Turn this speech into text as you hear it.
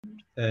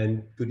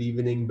And good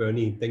evening,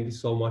 Bernie. Thank you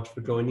so much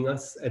for joining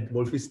us at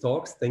Wolfi's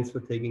Talks. Thanks for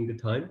taking the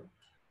time.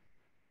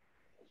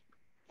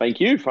 Thank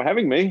you for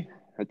having me.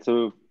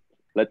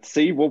 Let's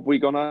see what we're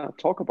gonna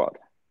talk about.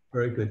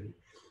 Very good.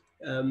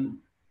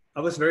 I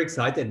was very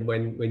excited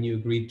when you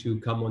agreed to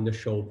come on the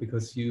show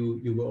because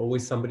you were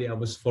always somebody I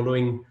was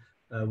following.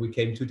 We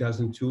came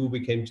 2002, we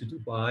came to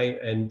Dubai,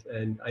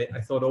 and I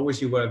thought always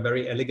you were a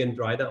very elegant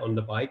rider on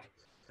the bike.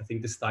 I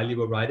think the style you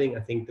were riding, I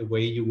think the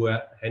way you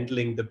were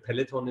handling the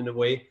peloton in a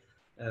way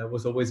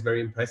was always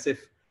very impressive.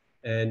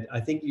 And I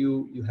think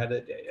you had,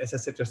 as I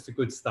said, just a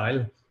good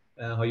style,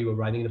 how you were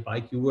riding the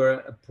bike. You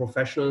were a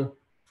professional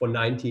for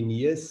 19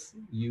 years.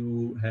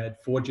 You had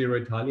 4 Giro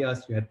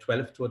Italias, you had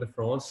 12 Tour de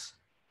France.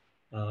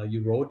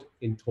 You rode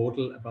in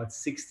total about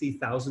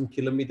 60,000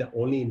 kilometers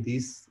only in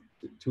these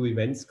 2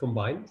 events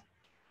combined.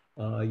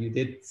 You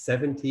did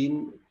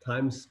 17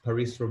 times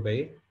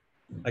Paris-Roubaix.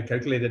 I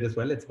calculated as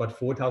well, it's about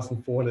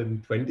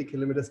 4,420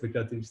 kilometers, which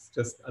I think is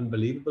just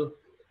unbelievable.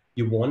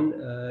 You won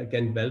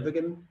again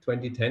Belvegem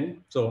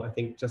 2010. So I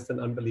think just an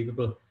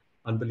unbelievable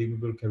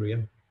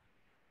career.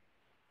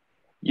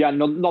 Yeah,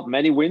 not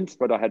many wins,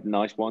 but I had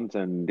nice ones.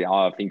 And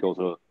I think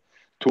also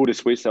Tour de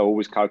Suisse, I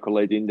always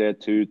calculate in there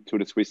to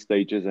the Swiss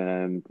stages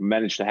and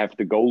managed to have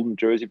the golden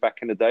jersey back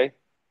in the day.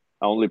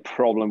 The only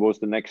problem was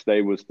the next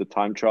day was the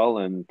time trial,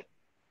 and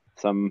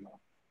some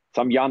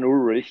Jan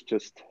Ulrich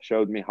just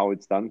showed me how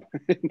it's done.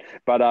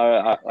 But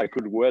I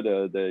could wear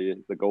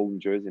the golden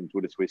jersey in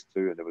Tour de Suisse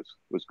too, and it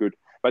was good.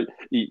 But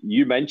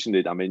you mentioned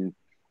it. I mean,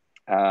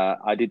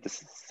 I did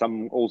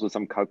some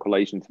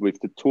calculations with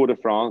the Tour de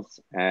France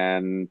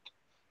and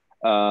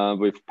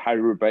with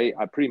Paris-Roubaix.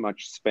 I pretty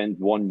much spent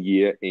 1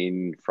 year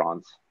in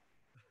France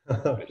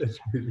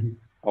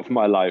of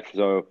my life.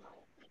 So,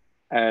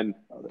 and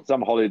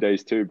some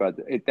holidays too, but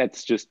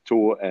that's just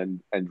Tour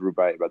and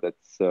Roubaix. But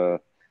that's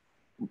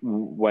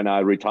when I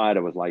retired, I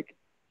was like,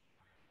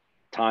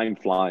 time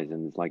flies,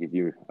 and it's like if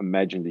you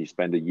imagine you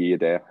spend a year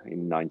there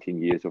in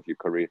 19 years of your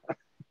career.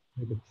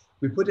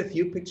 We put a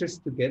few pictures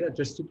together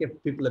just to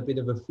give people a bit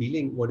of a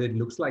feeling what it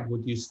looks like,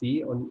 what you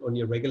see on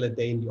your regular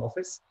day in the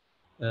office.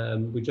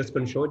 We're just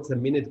going to show it's a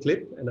minute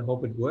clip, and I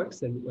hope it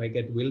works. And I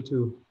get Will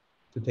to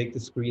take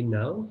the screen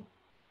now.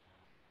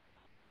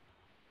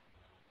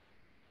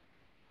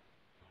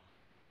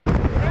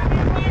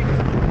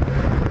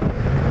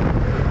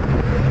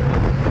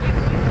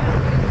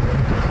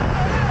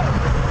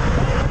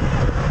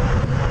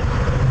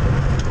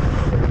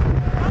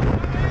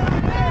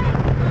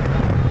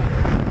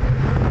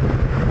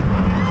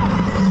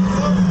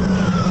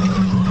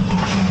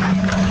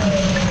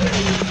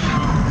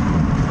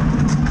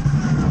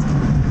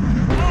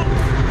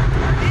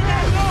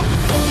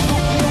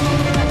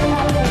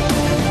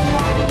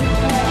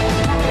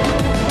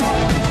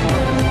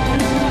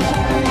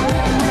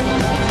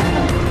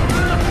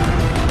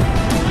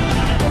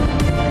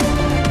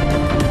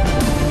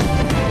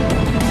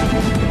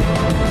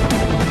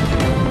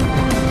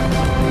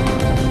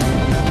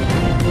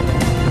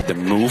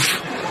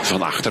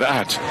 Van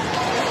achteruit.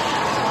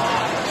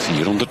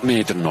 400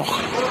 meter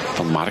nog.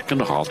 Van Marken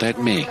nog altijd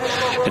mee.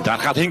 En daar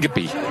gaat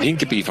Hinkepie.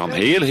 Hinkepie van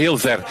heel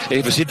ver.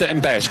 Even zitten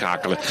en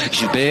bijschakelen.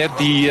 Gilbert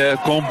die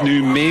komt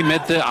nu mee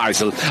met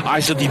Eisel.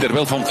 Eisel die er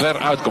wel van ver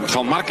uitkomt.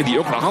 Van Marken die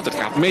ook nog altijd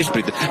gaat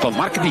meesprinten. Van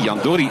Marken die Jan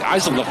Dori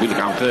Eisel nog wil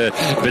gaan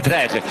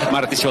bedreigen.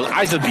 Maar het is wel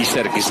Eisel die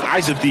sterk is.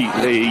 Eisel die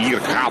hier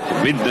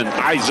gaat winnen.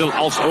 Eisel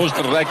als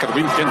Oostenrijker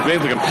wint geen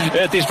Belgium.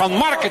 Het is Van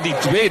Marken die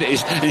tweede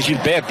is. En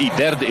Gilbert die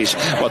derde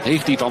is. Wat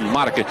heeft hij Van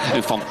Marken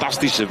een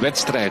fantastische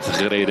wedstrijd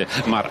gereden.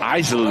 Maar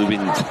Eisel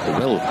wint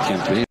wel geen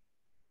tweede.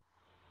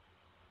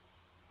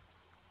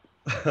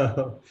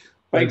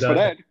 Thanks for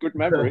that. Good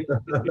memory.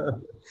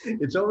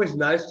 It's always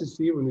nice to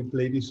see when we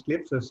play these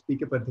clips or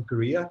speak about the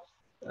career,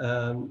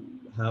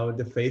 how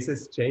the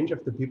faces change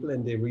of the people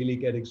and they really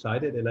get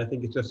excited. And I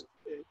think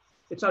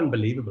it's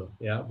unbelievable,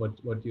 yeah,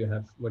 what you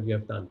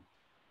have done.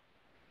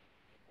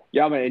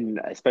 Yeah, I mean,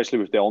 especially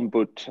with the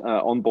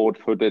onboard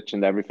footage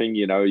and everything,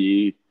 you know,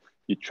 you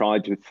try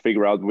to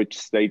figure out which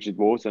stage it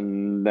was,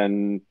 and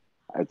then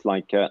it's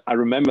like I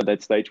remember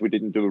that stage we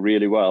didn't do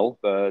really well,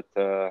 but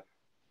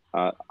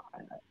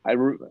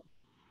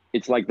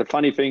it's like the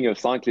funny thing of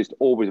cyclists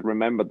always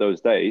remember those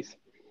days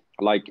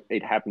like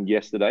it happened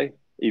yesterday,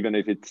 even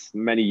if it's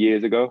many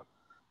years ago,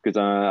 because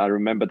I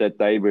remember that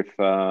day with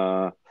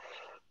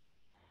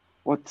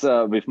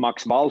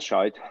Max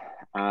Walscheid,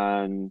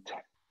 and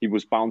he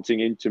was bouncing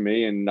into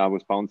me and I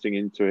was bouncing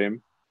into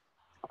him,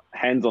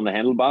 hands on the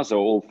handlebars, so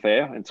all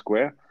fair and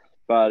square.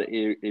 But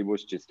it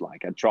was just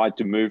like, I tried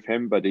to move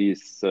him, but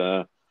he's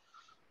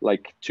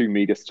like 2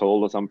 meters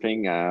tall or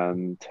something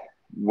and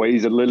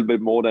weighs a little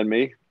bit more than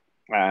me.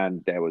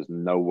 And there was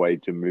no way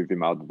to move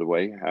him out of the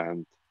way.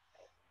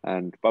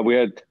 But we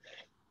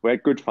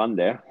had good fun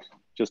there,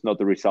 just not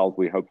the result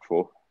we hoped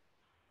for.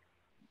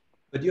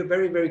 But you're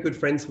very, very good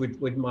friends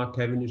with Mark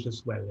Cavendish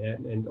as well. Yeah?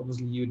 And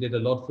obviously you did a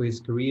lot for his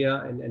career.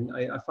 And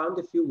I found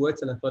a few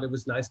words and I thought it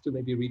was nice to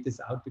maybe read this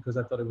out because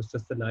I thought it was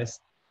just a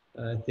nice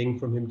thing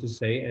from him to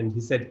say. And he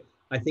said,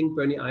 I think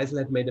Bernie Eisel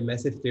had made a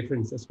massive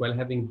difference as well,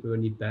 having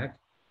Bernie back.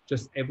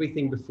 Just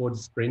everything before the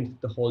sprint,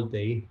 the whole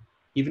day,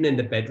 even in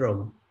the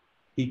bedroom.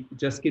 He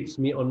just keeps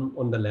me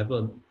on the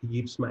level.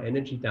 He keeps my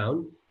energy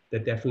down.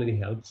 That definitely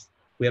helps.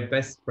 We are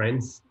best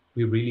friends.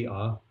 We really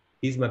are.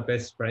 He's my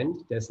best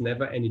friend. There's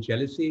never any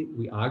jealousy.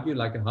 We argue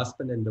like a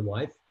husband and a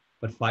wife,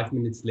 but 5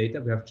 minutes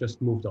later, we have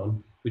just moved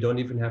on. We don't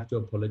even have to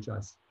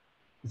apologize.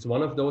 It's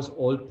one of those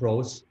old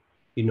pros.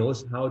 He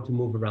knows how to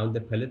move around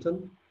the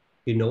peloton.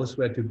 He knows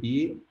where to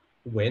be,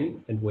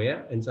 when and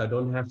where, and so I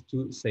don't have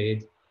to say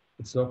it.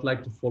 It's not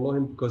like to follow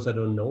him because I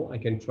don't know. I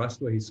can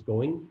trust where he's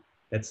going.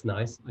 That's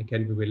nice. I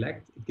can be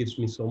relaxed. It gives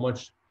me so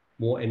much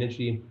more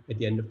energy at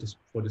the end of this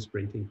for the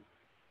sprinting.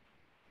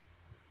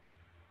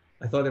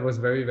 I thought it was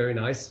very, very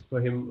nice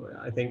for him,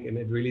 I think, and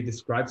it really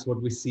describes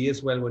what we see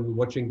as well when we're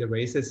watching the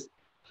races,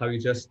 how you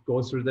just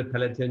go through the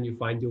peloton, you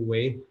find your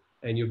way,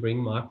 and you bring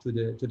Mark to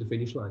the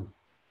finish line.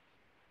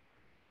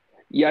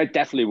 Yeah, it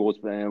definitely was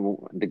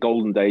the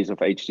golden days of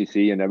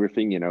HTC and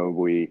everything. You know,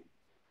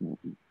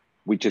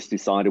 we just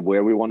decided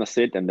where we want to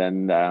sit, and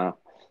then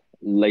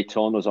later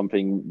on or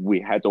something,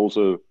 we had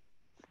also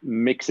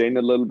mix in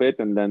a little bit,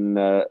 and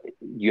then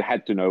you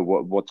had to know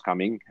what's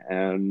coming.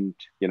 And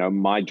you know,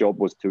 my job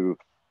was to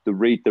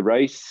read the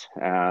race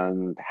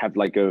and have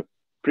like a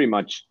pretty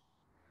much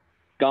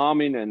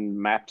Garmin and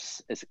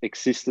maps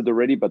existed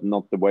already, but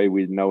not the way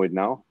we know it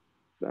now.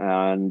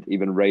 And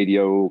even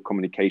radio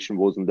communication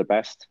wasn't the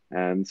best,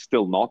 and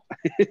still not.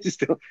 it's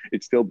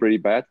still pretty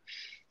bad.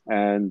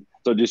 And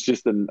so it's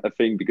just a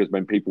thing, because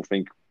when people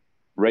think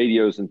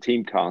radios and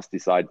team cars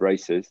decide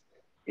races,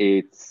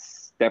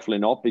 it's definitely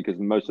not, because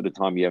most of the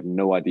time you have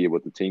no idea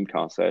what the team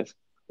car says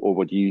or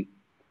what you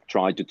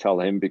try to tell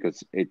him,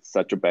 because it's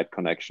such a bad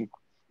connection.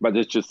 But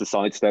it's just a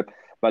sidestep.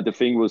 But the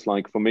thing was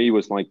like, for me,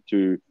 was like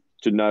to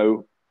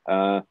know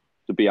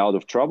to be out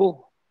of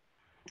trouble,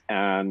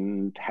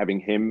 and having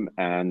him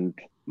and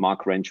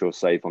Mark Renshaw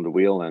safe on the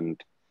wheel,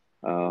 and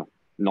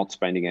not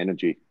spending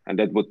energy. And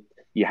that would,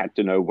 you had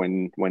to know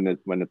when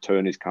a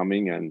turn is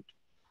coming, and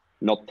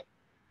not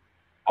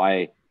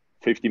by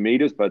 50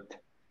 meters, but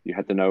you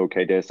had to know,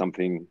 okay, there's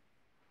something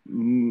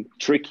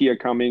trickier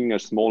coming, a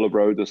smaller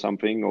road or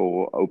something,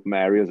 or open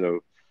area. So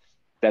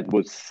that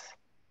was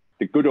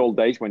the good old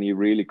days when you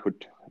really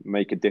could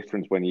make a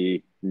difference, when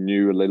you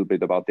knew a little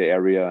bit about the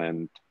area,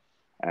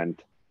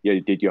 and yeah,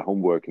 you did your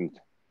homework and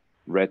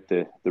read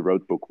the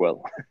road book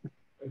well.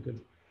 Very good.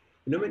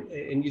 You know,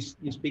 and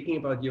you're speaking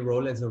about your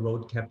role as a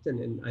road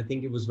captain, and I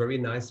think it was very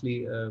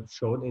nicely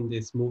shown in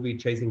this movie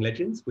Chasing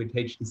Legends with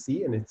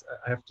HTC. And it's,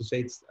 I have to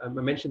say, it's, I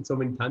mentioned so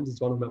many times,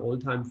 it's one of my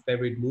all-time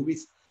favorite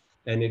movies,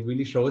 and it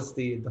really shows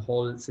the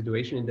whole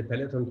situation in the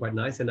peloton quite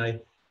nice.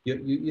 And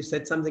you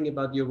said something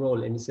about your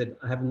role, and you said,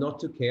 I have not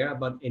to care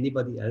about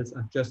anybody else.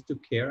 I have just to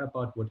care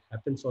about what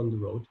happens on the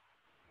road.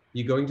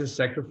 You're going to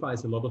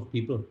sacrifice a lot of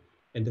people,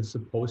 and they're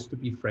supposed to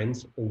be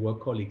friends or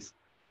work colleagues.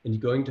 And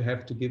you're going to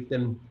have to give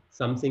them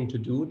something to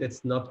do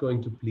that's not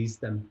going to please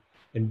them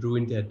and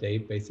ruin their day,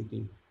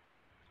 basically.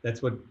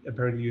 That's what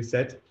apparently you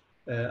said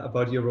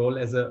about your role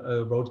as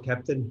a road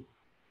captain.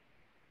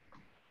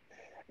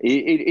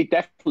 It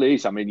definitely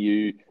is. I mean,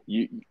 you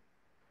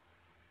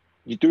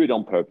do it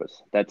on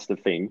purpose. That's the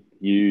thing.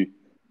 You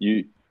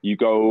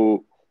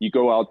go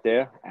out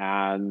there,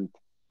 and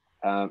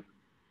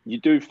you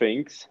do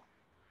things.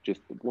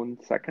 Just 1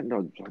 second,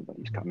 oh,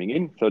 somebody's coming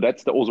in. So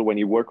that's also when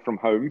you work from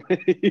home,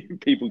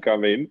 people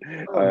come in.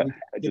 I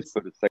just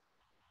put a second.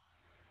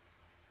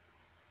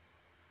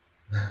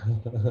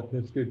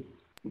 That's good.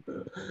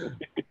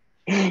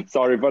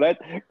 Sorry for that,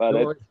 but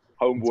No, that's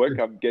homework.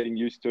 I'm getting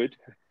used to it.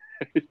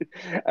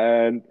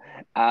 And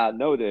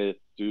no,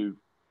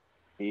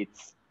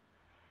 it's,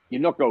 you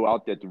not go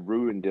out there to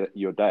ruin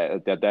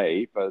their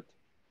day, but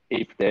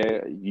if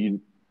you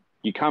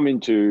come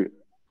into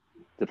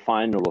the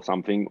final or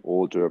something,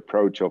 or the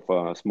approach of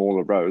a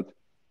smaller road,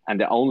 and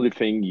the only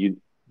thing you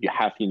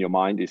have in your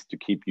mind is to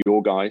keep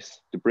your guys,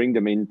 to bring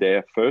them in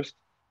there first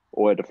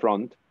or at the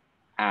front.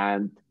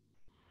 And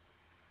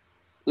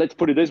let's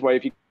put it this way,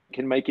 if you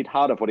can make it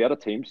harder for the other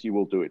teams, you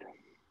will do it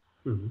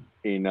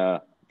in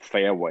a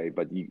fair way.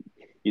 But you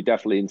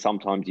definitely, and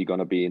sometimes you're going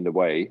to be in the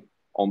way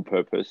on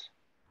purpose,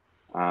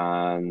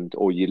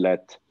 or you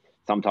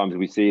sometimes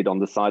we see it on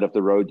the side of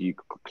the road, you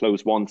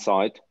close one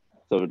side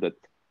so that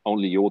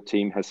only your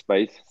team has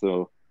space,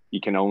 so you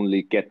can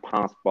only get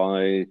passed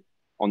by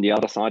on the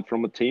other side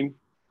from a team.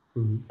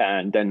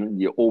 And then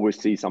you always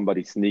see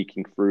somebody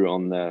sneaking through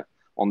on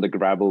the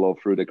gravel or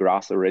through the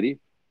grass already,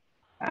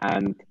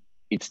 and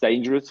it's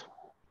dangerous.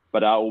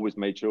 But I always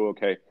made sure,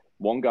 okay,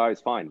 one guy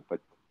is fine, but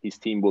his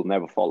team will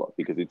never follow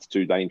because it's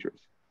too dangerous.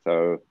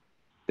 So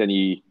then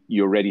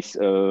you already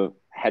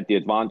had the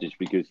advantage,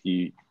 because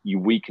you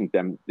weakened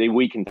them. They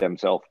weakened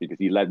themselves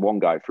because you let one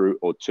guy through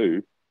or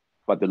two,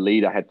 but the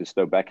leader had to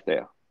stay back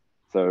there.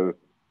 So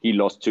he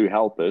lost two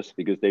helpers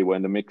because they were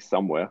in the mix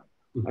somewhere.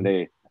 And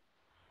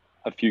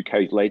a few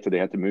Ks later, they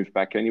had to move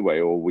back anyway,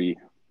 or we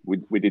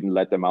didn't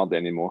let them out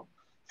anymore.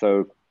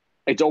 So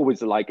it's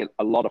always like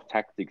a lot of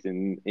tactics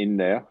in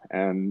there.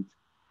 And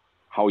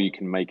how you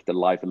can make the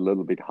life a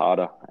little bit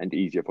harder and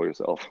easier for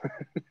yourself.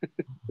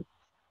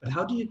 But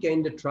how do you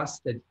gain the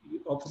trust that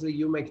obviously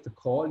you make the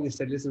call? You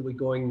said, listen,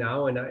 we're going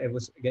now. And it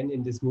was, again,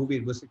 in this movie,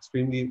 it was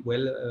extremely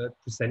well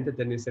presented.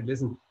 And you said,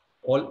 listen,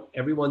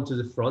 everyone to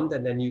the front,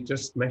 and then you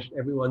just smashed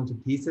everyone to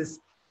pieces.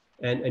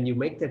 And you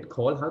make that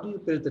call. How do you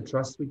build the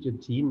trust with your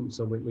team?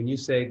 So when you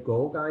say,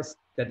 go guys,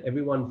 that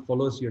everyone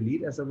follows your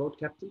lead as a road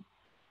captain?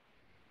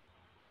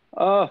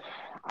 I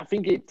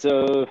think it's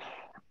a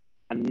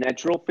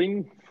natural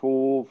thing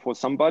for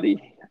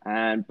somebody,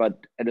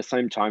 but at the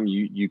same time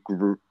you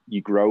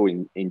grow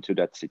into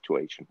that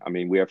situation. I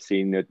mean, we have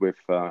seen it with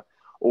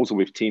also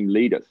with team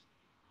leaders.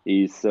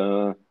 He's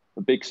a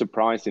big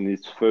surprise in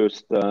his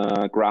first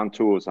Grand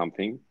Tour or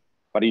something,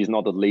 but he's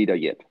not a leader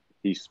yet.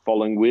 He's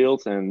following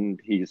wheels and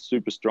he's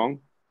super strong.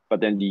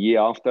 But then the year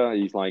after,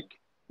 he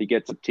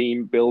gets a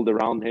team built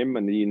around him,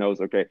 and he knows,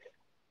 okay,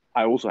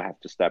 I also have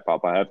to step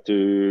up. I have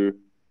to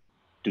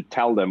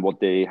tell them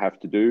what they have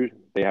to do.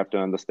 They have to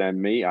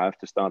understand me. I have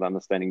to start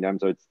understanding them.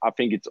 So I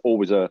think it's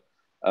always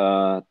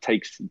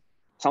takes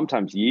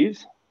sometimes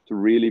years to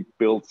really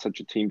build such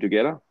a team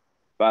together.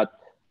 But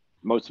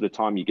most of the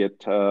time you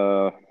get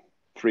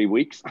 3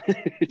 weeks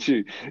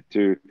to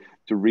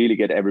really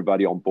get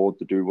everybody on board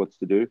to do what's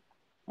to do.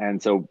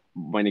 And so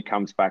when it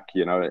comes back,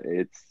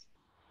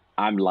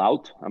 I'm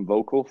loud, I'm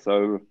vocal.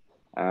 So,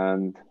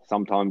 and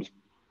sometimes,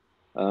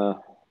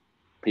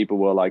 people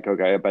were like,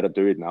 okay, I better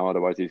do it now,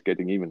 otherwise he's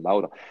getting even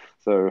louder.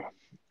 So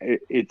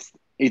it's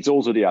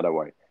also the other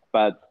way.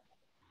 But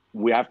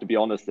we have to be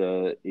honest,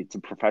 it's a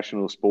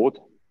professional sport,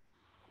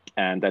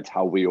 and that's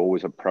how we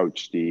always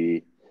approach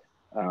a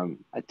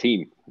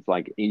team. It's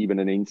like even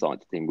an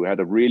inside team. We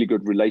had a really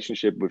good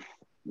relationship with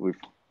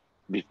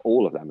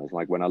all of them. It's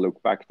like when I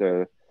look back,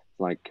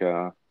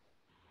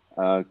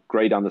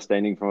 great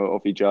understanding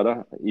of each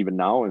other even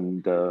now,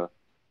 and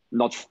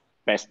not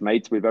best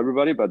mates with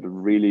everybody, but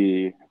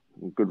really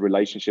good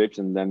relationships.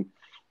 And then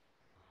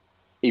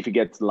if he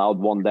gets loud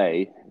one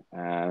day,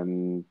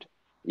 and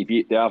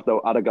if the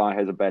other guy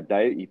has a bad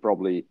day, he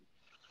probably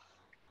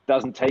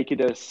doesn't take it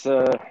as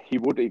he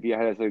would if he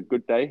has a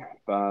good day,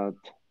 but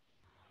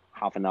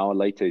half an hour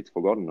later it's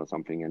forgotten or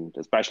something. And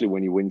especially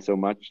when you win so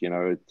much,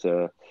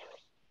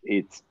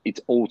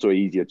 it's also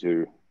easier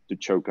to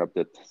choke up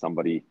that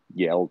somebody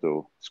yelled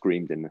or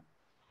screamed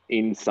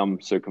in some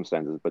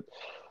circumstances. But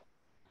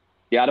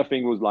the other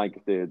thing was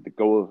like the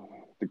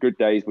good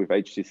days with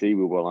HCC,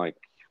 we were like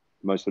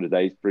most of the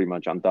days pretty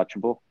much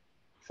untouchable.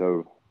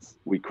 So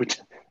we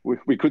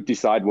could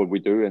decide what we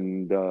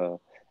do,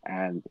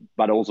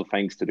 but also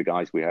thanks to the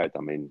guys we had.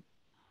 I mean,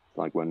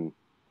 like when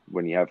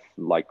you have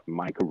like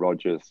Michael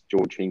Rogers,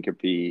 George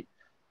Hincapie.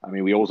 I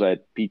mean, we also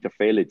had Peter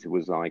Felix, who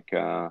was like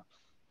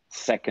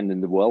second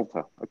in the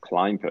Vuelta, a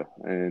climber,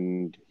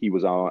 and he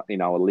was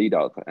in our lead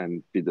out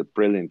and did a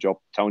brilliant job.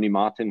 Tony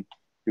Martin,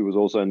 who was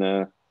also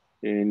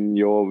in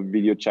your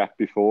video chat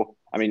before.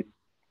 I mean,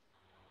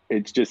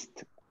 it's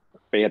just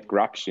Beat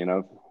Grapsch,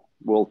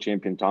 world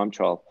champion time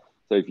trial.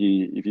 So if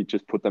you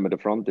just put them at the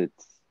front,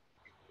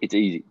 it's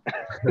easy.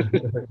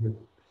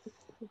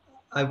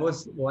 I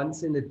was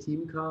once in a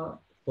team car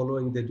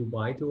following the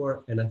Dubai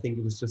tour, and I think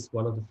it was just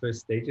one of the first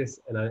stages,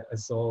 and I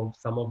saw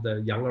some of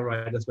the younger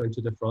riders went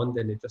to the front,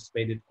 and it just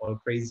made it all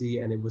crazy,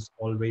 and it was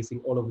all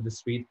racing all over the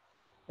street.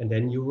 And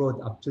then you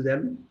rode up to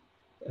them,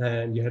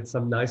 and you had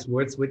some nice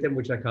words with them,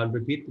 which I can't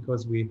repeat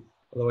because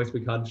otherwise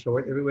we can't show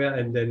it everywhere.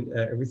 And then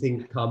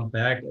everything calmed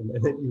back,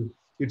 and then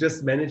you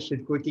just managed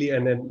it quickly,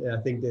 and then I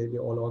think they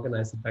all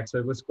organized it back. So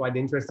it was quite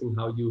interesting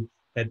how you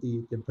had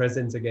the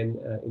presence again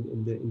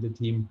in the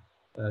team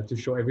to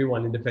show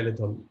everyone in the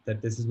peloton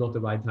that this is not the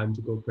right time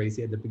to go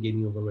crazy at the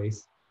beginning of a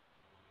race.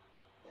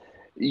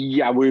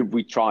 Yeah,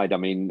 we tried. I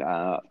mean,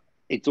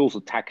 it's also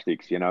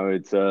tactics,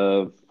 It's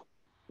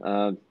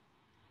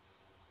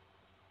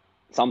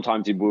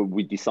sometimes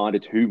we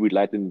decided who we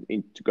let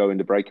in to go in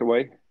the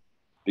breakaway,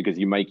 because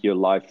you make your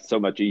life so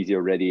much easier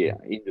already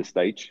in the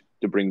stage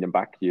to bring them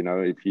back.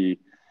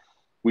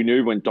 We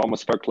knew when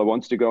Thomas Voeckler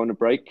wants to go on a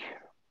break,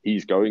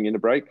 he's going in a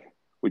break.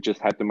 We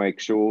just had to make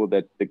sure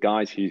that the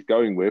guys he's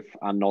going with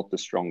are not the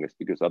strongest,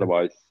 because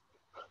otherwise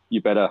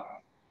you better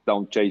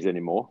don't chase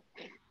anymore.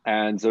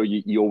 And so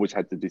you always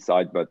had to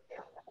decide. But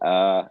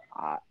I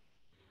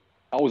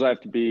also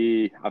have to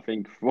be, I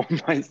think, from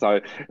my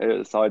side,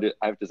 I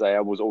have to say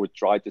I was always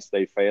trying to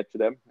stay fair to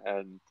them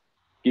and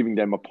giving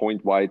them a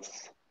point why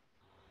it's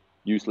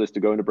useless to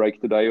go in a break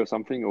today or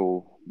something,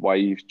 or why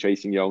you're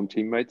chasing your own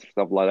teammates,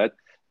 stuff like that.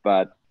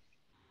 But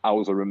I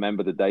also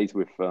remember the days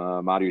with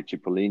Mario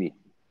Cipollini.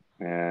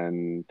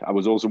 And I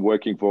was also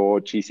working for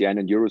GCN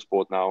and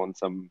Eurosport now on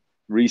some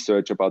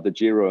research about the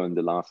Giro in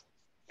the last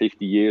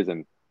 50 years.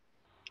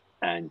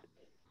 And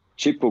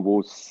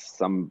Chippo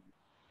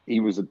he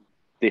was a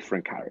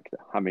different character.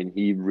 I mean,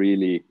 he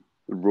really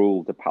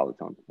ruled the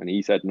peloton. And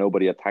he said,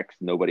 nobody attacked.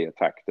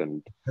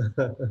 And,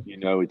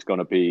 it's going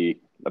to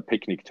be a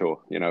picnic tour,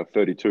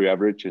 32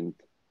 average. And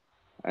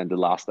the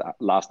last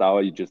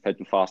hour, you just had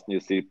to fasten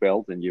your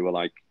seatbelt, and you were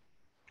like,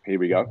 here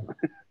we go.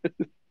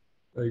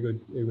 Very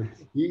good, very good.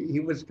 He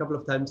was a couple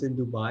of times in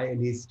Dubai,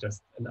 and he's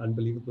just an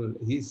unbelievable.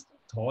 He's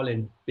tall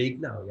and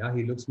big now. Yeah,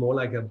 he looks more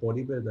like a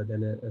bodybuilder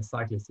than a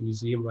cyclist. And you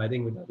see him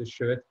riding without a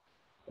shirt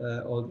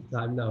all the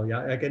time now.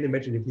 Yeah, I can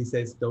imagine if he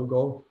says don't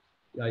go,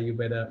 yeah, you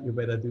better do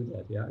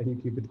that. Yeah, and you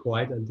keep it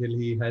quiet until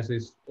he has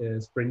his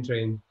sprint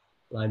train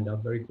lined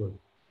up. Very cool,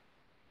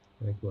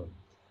 very cool.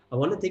 I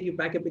want to take you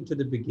back a bit to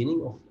the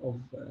beginning of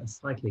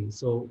cycling.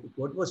 So,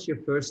 what was your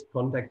first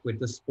contact with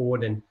the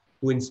sport, and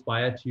who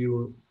inspired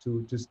you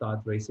to start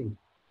racing?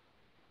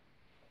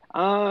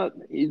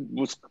 It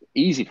was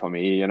easy for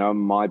me. You know,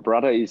 my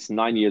brother is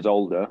 9 years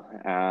older,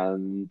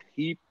 and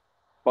he,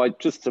 by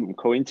just some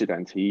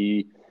coincidence,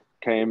 he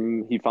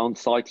found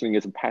cycling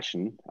as a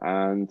passion.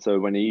 And so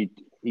when he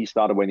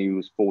started when he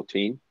was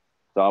 14,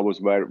 so I was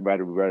very,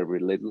 very, very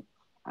little.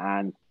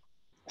 And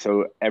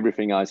so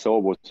everything I saw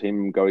was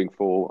him going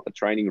for a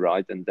training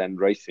ride and then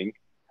racing.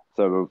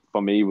 So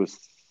for me, it was,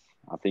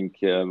 I think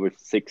with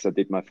 6, I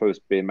did my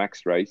first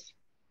BMX race.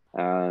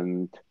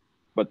 And,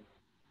 but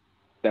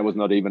there was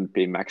not even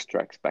BMX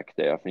tracks back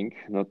there, I think.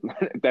 Not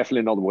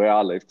definitely not where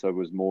I lived. So it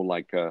was more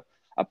like a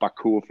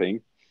parkour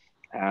thing.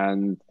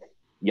 And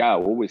yeah,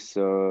 always,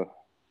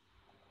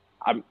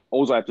 I'm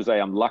also have to say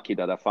I'm lucky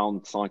that I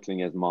found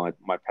cycling as my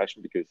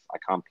passion, because I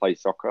can't play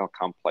soccer, I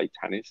can't play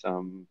tennis.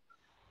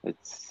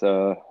 It's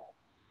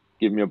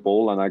give me a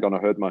ball and I'm gonna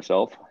hurt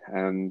myself.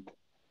 And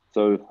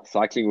so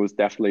cycling was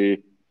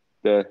definitely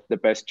the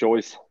best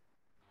choice.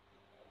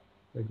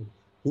 Very good.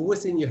 Who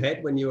was in your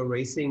head when you were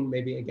racing,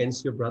 maybe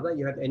against your brother?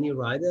 You had any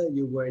rider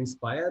you were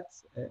inspired?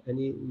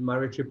 Any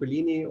Mario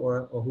Cipollini,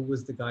 or who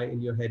was the guy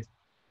in your head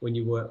when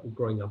you were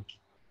growing up?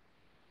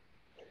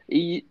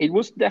 It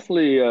was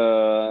definitely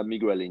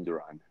Miguel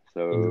Indurain.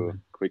 So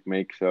quick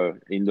make. So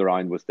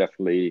Indurain was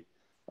definitely,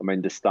 I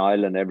mean, the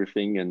style and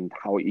everything, and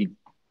how he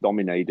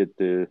dominated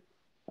the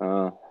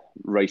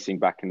racing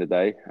back in the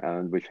day,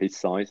 and with his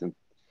size. And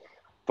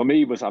for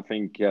me, it was, I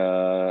think,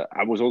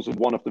 I was also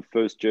one of the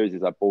first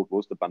jerseys I bought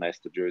was the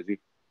Banesta jersey,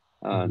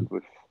 and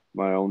with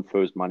my own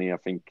first money, I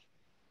think,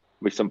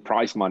 with some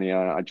prize money,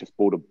 I just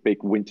bought a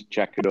big winter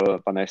jacket, a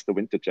Banesta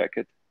winter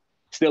jacket.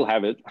 Still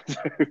have it.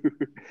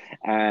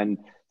 And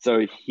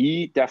so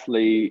he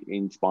definitely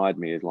inspired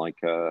me as like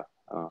a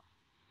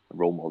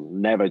role model.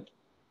 Never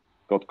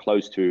got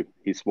close to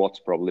his watts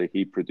probably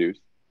he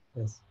produced.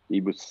 Yes.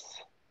 He was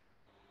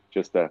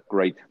just a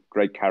great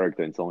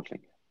character in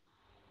cycling.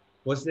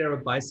 Was there a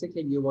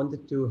bicycle you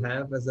wanted to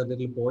have as a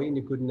little boy and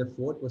you couldn't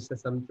afford? Was there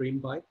some dream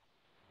bike?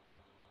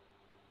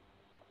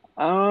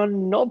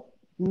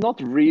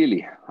 Not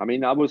really. I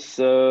mean, I was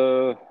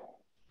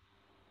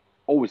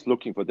always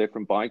looking for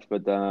different bikes,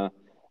 but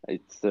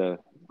it's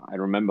I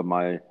remember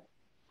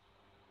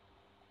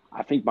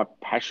I think my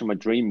passion, my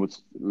dream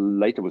was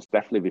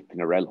definitely with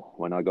Pinarello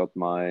when I got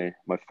my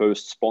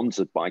first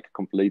sponsored bike,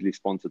 completely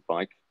sponsored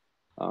bike.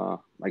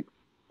 I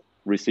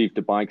received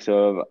the bike,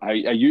 so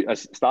I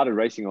started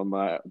racing on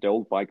the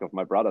old bike of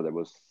my brother that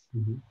was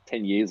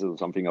 10 years or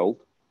something old.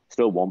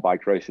 Still won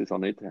bike races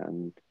on it,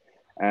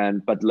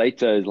 and but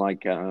later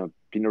like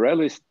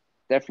Pinarello is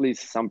definitely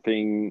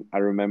something I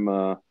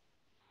remember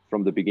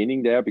from the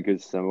beginning there,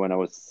 because when I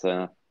was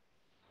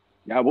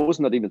I was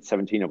not even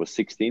 17, I was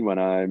 16 when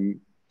I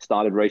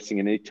started racing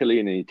in Italy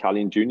in an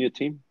Italian junior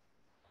team,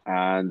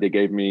 and they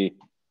gave me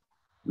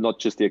not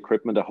just the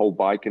equipment, the whole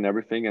bike and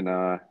everything,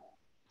 and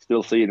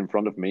still see it in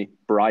front of me,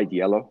 bright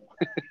yellow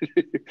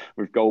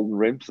with golden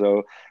rims.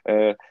 So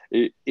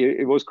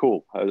it was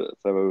cool.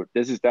 So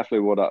this is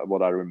definitely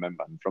what I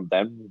remember. And from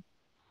then,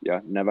 yeah,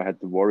 never had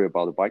to worry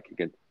about a bike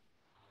again.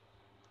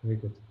 Very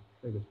good,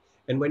 very good.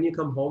 And when you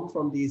come home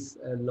from these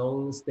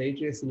long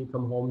stages and you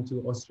come home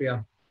to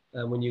Austria,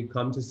 when you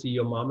come to see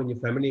your mom and your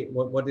family,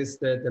 what is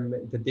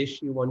the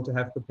dish you want to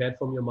have prepared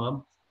from your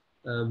mom?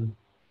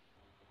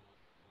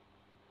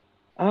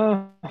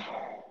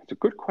 It's a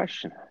good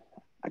question.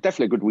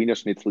 Definitely a good Wiener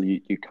Schnitzel.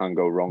 You can't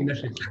go wrong. Wiener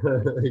Schnitzel.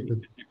 Very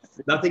good.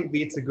 Nothing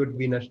beats a good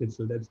Wiener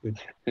Schnitzel. That's good.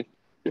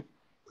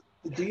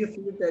 Do you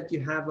feel that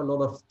you have a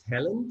lot of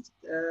talent,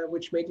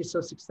 which made you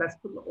so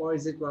successful, or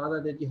is it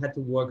rather that you had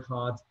to work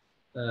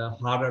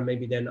harder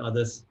maybe than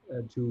others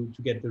to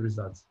get the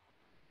results?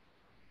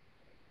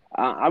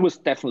 I was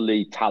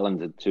definitely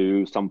talented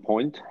to some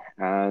point,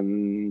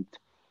 and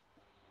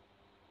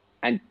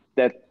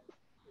that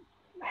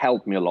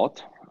helped me a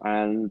lot.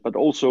 But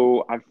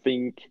also I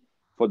think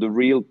for the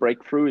real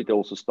breakthrough, it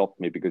also stopped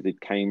me, because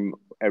it came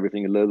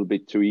everything a little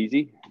bit too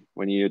easy.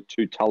 When you're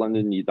too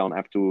talented and you don't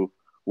have to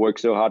work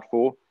so hard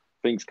for,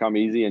 things come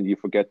easy and you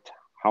forget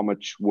how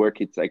much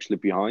work it's actually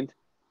behind.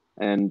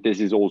 And this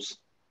is also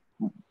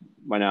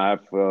when I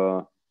have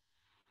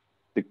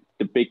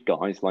the big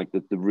guys, like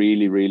the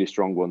really, really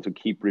strong ones who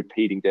keep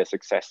repeating their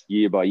success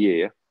year by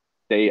year,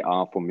 they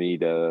are for me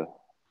the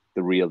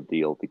real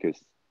deal,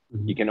 because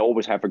you can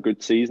always have a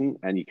good season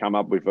and you come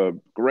up with a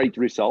great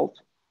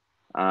result,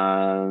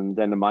 and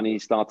then the money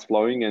starts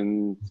flowing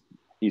and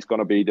he's going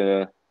to be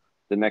the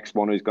next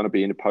one who's going to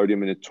be in the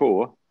podium in a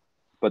tour.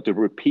 But to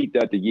repeat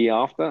that the year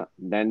after,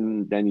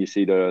 then you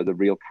see the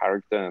real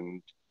character,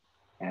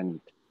 and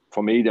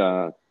for me,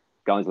 the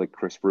guys like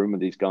Chris Froome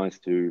and these guys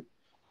to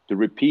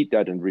repeat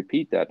that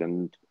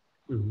and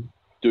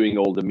doing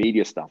all the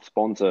media stuff,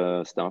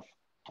 sponsor stuff,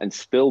 and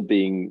still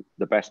being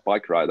the best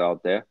bike rider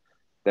out there,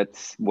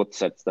 that's what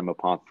sets them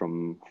apart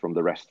from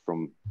the rest,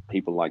 from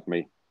people like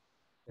me.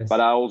 Yes.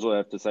 But I also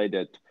have to say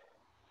that,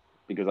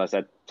 because I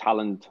said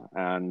talent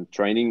and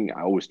training,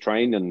 I always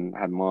trained and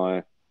had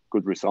my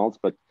good results.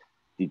 But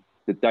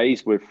the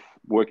days with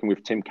working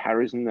with Tim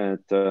Carrison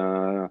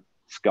at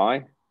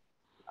Sky,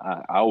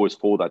 I always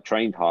thought I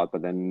trained hard,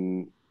 but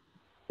then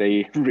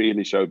they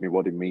really showed me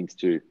what it means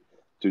to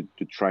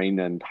train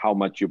and how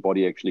much your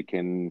body actually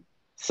can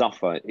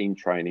suffer in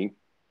training,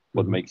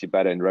 what makes you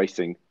better in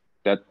racing.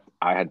 That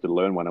I had to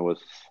learn when I was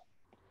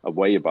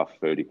way above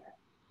 30.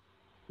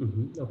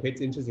 Okay,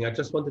 it's interesting. I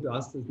just wanted to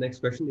ask, the next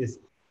question is,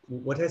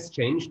 what has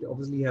changed?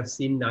 Obviously, you have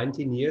seen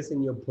 19 years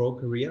in your pro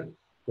career.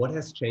 What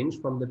has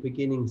changed from the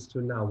beginnings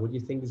to now? What do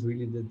you think is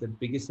really the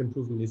biggest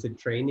improvement? Is it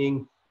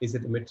training? Is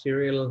it the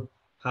material?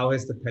 How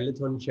has the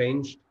peloton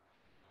changed?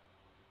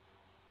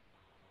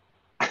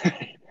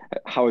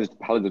 How is the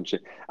peloton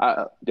changed?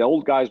 The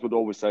old guys would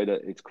always say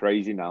that it's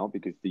crazy now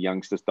because the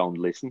youngsters don't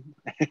listen.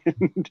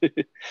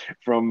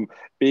 From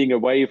being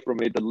away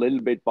from it a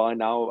little bit by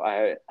now,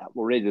 I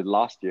already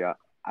last year,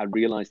 I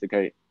realized,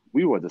 okay,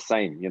 we were the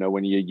same. You know,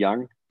 when you're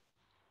young,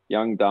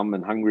 dumb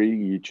and hungry,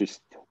 you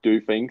just do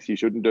things you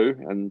shouldn't do,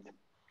 and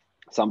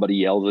somebody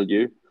yells at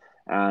you.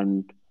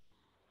 And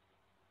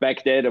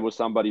back there was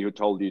somebody who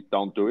told you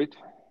don't do it.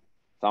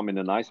 Some in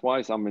a nice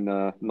way, some in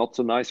a not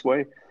so nice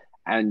way.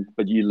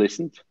 But you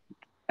listened.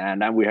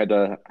 And then we had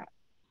a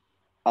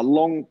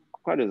long,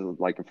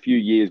 like a few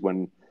years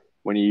when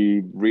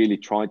you really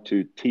tried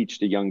to teach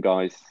the young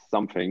guys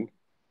something.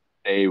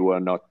 They were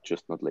not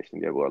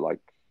listening. They were like,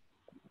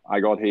 I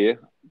got here,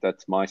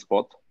 that's my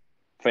spot.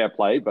 Fair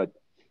play, but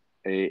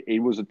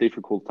it was a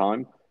difficult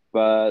time.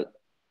 But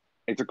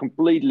it's a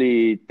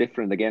completely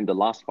different, again, the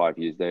last 5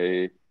 years,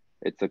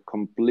 it's a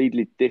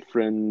completely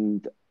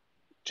different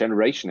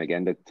generation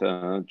again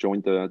that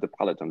joined the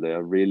peloton. They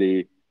are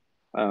really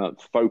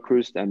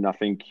focused, and I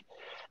think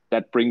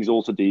that brings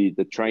also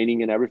the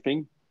training and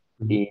everything.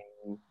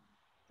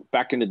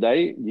 Back in the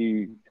day,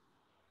 you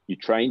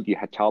trained, you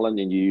had talent,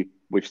 and you,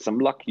 with some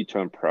luck, you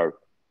turned pro.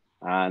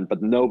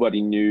 But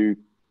nobody knew.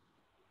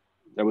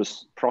 There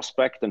was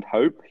prospect and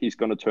hope he's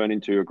going to turn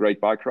into a great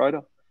bike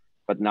rider.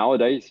 But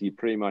nowadays, you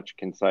pretty much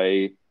can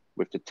say,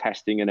 with the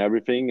testing and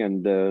everything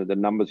and the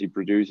numbers he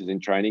produces in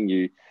training,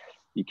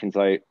 you can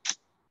say,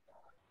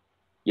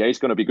 yeah, he's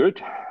going to be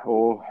good,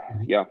 or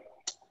yeah,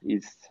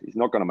 he's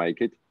not going to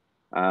make it.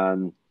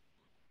 And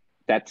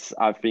that's,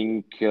 I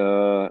think,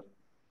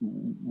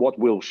 what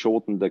will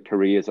shorten the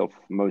careers of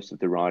most of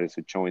the riders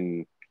who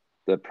join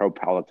the pro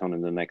peloton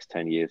in the next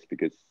 10 years,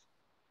 because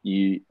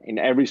in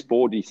every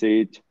sport you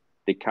see it,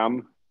 they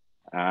come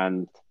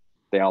and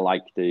they are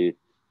like a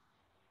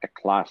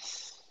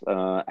class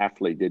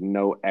athlete. They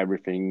know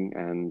everything,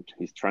 and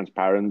he's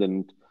transparent,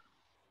 and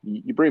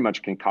you pretty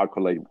much can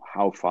calculate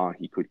how far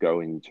he could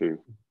go into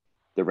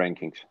the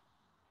rankings.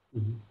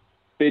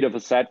 Bit of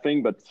a sad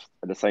thing, but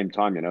at the same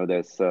time, you know,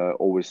 there's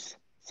always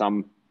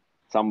some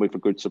with a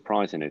good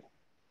surprise in it.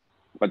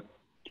 But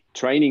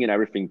training and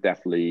everything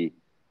definitely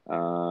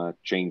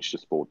changed the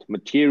sport.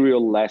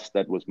 Material less,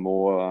 that was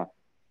more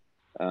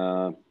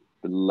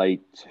the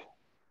late,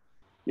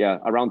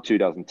 around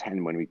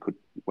 2010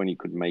 when you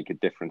could make a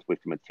difference with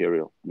the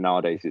material.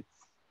 Nowadays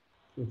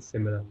it's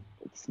similar.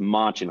 It's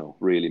marginal,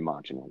 really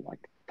marginal, like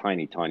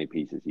tiny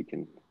pieces you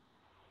can.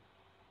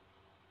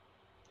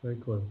 Very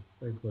cool,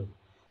 very cool.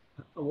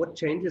 What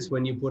changes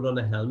when you put on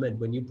a helmet?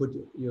 When you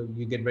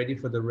get ready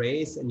for the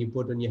race and you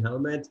put on your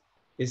helmet,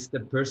 is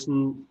the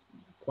person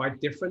quite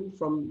different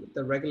from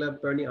the regular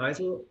Bernie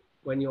Eisel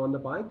when you're on the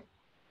bike?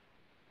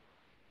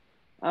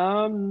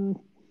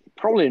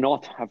 Probably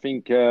not. I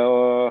think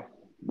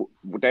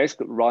there's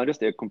riders,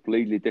 they're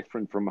completely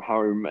different from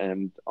home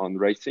and on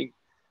racing.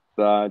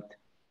 But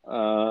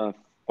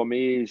for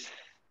me,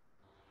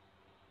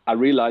 I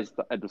realized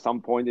at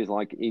some point is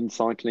like in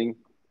cycling,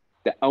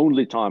 the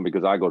only time,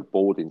 because I got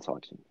bored in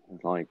cycling.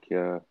 It's like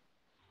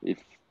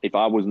if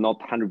I was not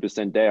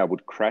 100% there, I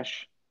would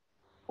crash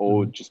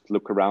or just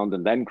look around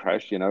and then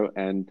crash, you know,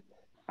 and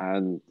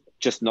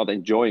just not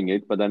enjoying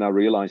it. But then I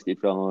realized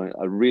if I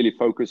really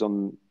focus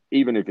on,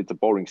 even if it's a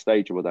boring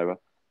stage or whatever,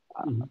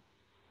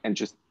 and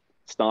just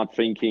start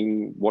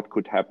thinking what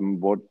could happen,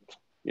 what,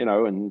 you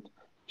know, and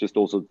just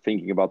also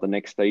thinking about the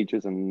next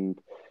stages. And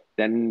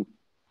then,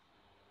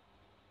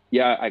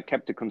 I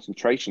kept the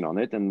concentration on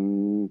it,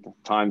 and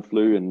time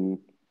flew and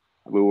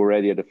we were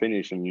ready at the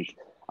finish. And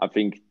I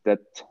think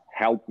that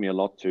helped me a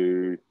lot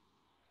to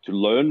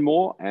learn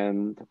more,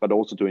 but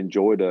also to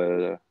enjoy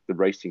the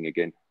racing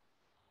again.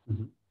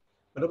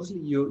 But obviously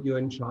you're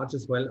in charge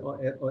as well,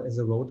 or as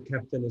a road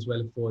captain as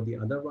well for the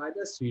other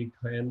riders, so you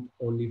can't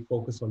only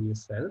focus on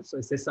yourself. So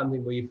is this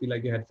something where you feel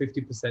like you had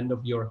 50%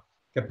 of your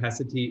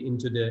capacity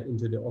into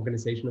the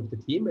organization of the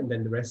team, and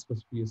then the rest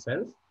was for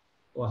yourself?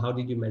 Or how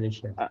did you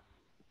manage that?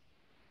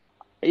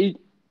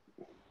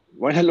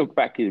 when I look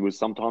back,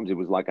 sometimes it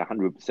was like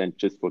 100%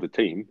 just for the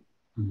team.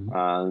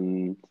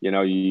 And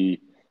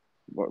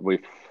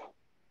with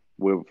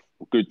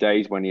good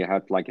days when you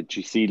had like a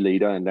GC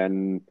leader and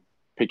then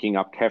picking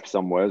up Kev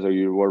somewhere, so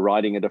you were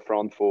riding at the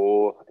front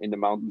in the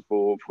mountains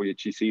for your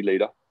GC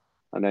leader,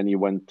 and then you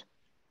went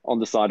on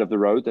the side of the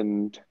road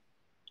and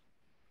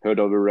heard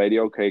over the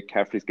radio, okay,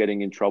 Kev is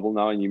getting in trouble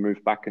now, and you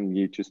moved back and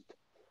you just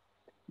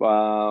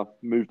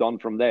moved on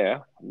from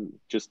there.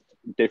 Just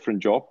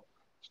different job,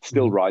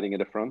 still riding at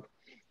the front,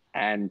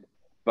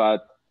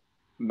 but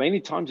many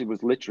times it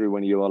was literally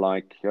when you were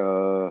like,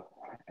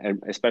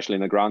 and especially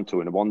in a Grand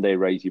Tour, in a one-day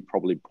race, you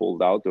probably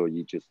pulled out, or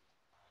you just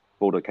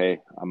thought, okay,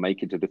 I'll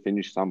make it to the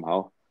finish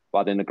somehow.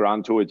 But in the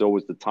Grand Tour, it's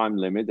always the time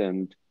limit,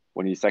 and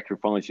when you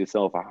sacrifice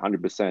yourself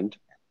 100%,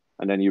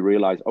 and then you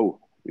realize, oh,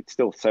 it's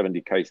still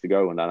 70 Ks to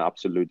go, and I'm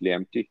absolutely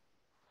empty.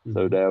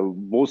 So there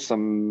was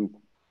some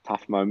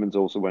tough moments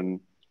also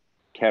when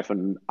Kev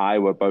and I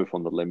were both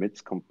on the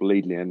limits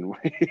completely, and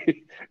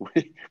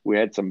we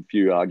had some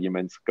few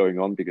arguments going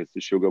on because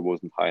the sugar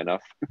wasn't high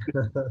enough.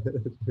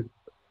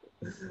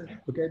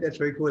 Okay, that's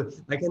very cool.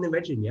 I can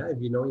imagine, yeah,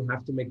 if you know you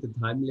have to make the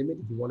time limit,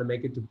 if you want to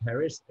make it to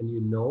Paris, and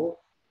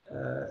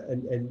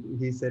and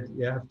he said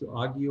you have to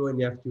argue and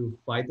you have to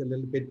fight a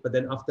little bit, but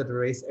then after the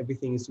race,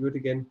 everything is good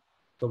again.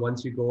 So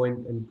once you go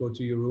in and go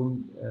to your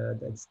room,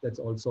 that's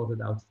all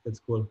sorted out. That's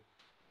cool.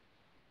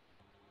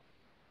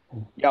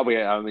 Yeah,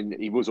 I mean,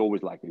 he was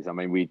always like this. I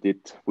mean, we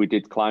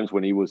did climbs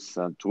when he was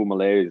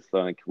Tourmalet. It's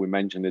like we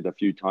mentioned it a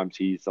few times.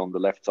 He's on the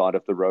left side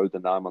of the road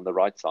and I'm on the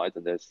right side,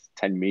 and there's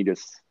 10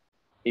 meters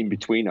in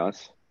between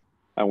us,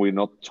 and we're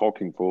not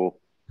talking for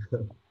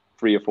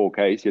 3 or 4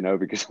 Ks,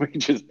 because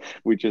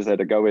we just had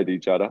to go at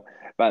each other.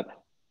 But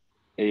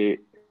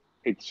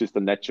it's just a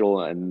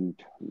natural and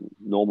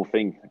normal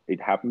thing.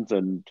 It happens,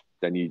 and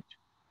then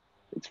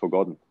it's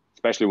forgotten.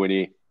 Especially when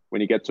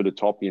you get to the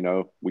top,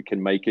 we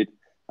can make it.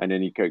 And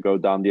then you can go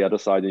down the other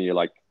side and you're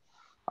like,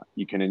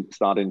 you can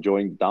start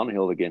enjoying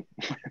downhill again.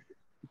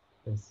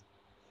 Yes.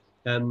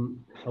 I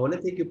want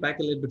to take you back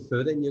a little bit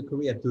further in your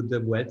career to the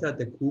Vuelta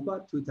de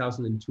Cuba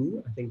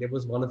 2002. I think that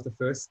was one of the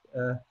first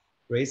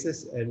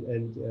races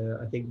and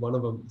I think one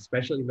of the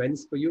special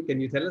events for you.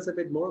 Can you tell us a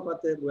bit more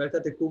about the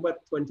Vuelta de Cuba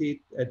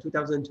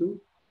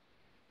 2002?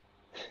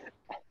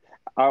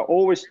 I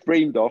always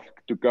dreamed of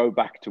to go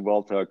back to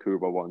Vuelta a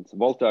Cuba once.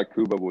 Vuelta a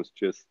Cuba was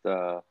just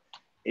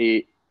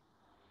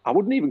I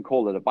wouldn't even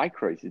call it a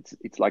bike race.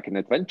 It's like an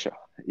adventure.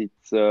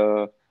 It's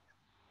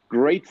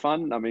great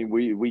fun. I mean,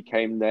 we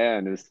came there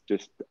and it's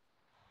just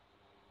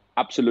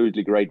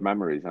absolutely great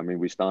memories. I mean,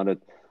 we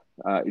started.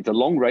 It's a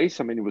long race.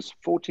 I mean, it was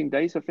 14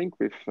 days, I think,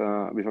 with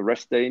a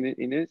rest day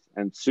in it,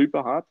 and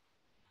super hard.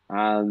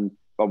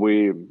 But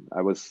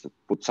Filippo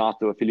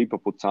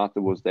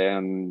Pozzato was there,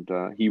 and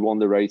he won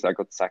the race. I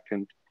got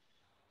second.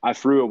 I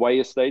threw away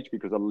a stage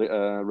because I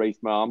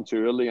raised my arm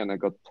too early, and I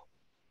got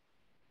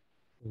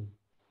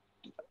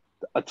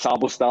a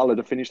Sabo style at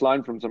the finish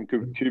line from some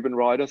Cuban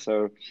rider.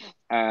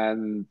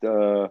 Then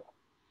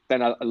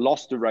I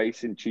lost the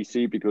race in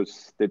GC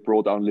because they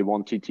brought only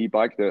one TT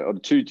bike, or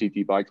 2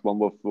 TT bikes. One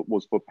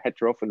was for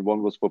Petrov and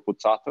one was for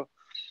Pozzato.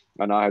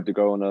 And I had to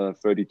go on a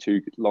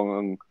 32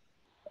 long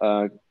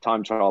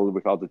time trial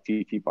without the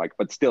TT bike.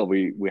 But still,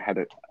 we had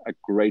a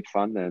great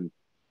fun. And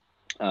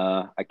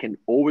I can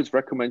always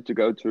recommend to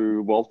go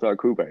to Vuelta a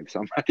Cuba if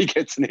somebody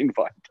gets an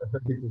invite.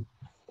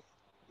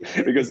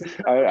 Because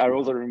I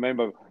also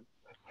remember...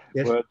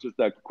 Yes. Well, just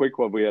a quick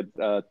one. We had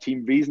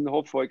Team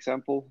Wiesenhof, for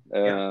example.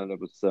 That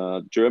was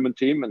a German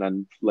team. And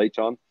then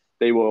later on,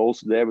 they were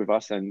also there with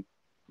us. And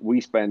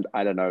we spent,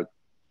 I don't know,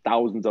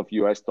 thousands of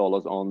US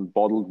dollars on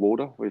bottled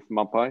water with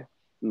Mapai,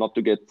 not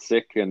to get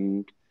sick.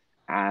 And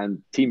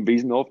Team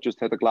Wiesenhof just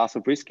had a glass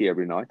of whiskey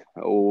every night,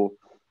 or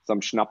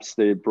some schnapps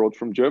they brought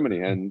from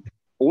Germany, and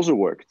also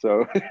worked.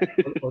 So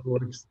all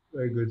works.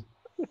 Very good.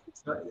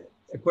 So,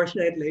 a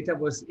question I had later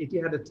was, if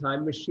you had a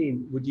time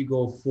machine, would you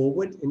go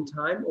forward in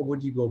time or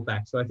would you go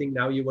back? So I think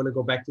now you want to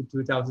go back to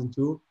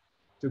 2002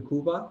 to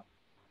Cuba.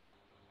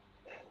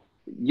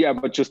 Yeah,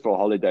 but just for a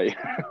holiday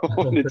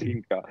on the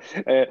team car.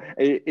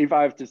 If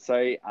I have to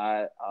say,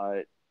 I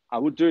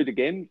would do it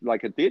again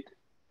like I did,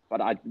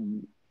 but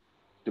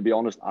to be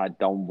honest, I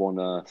don't want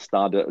to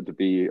start to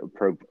be a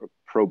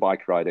pro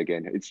bike rider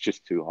again. It's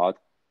just too hard.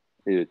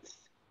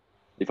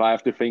 If I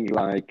have to think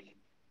like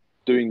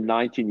doing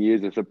 19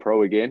 years as a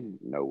pro again,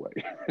 no way.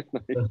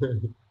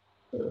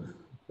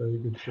 Very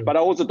good. But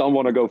I also don't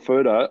want to go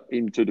further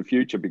into the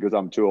future because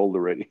I'm too old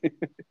already.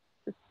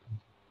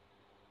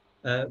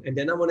 And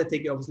then I want to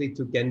take you obviously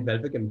to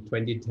Gent-Wevelgem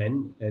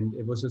 2010, and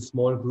it was a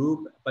small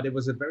group, but it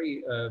was a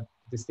very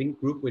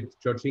distinct group with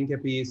George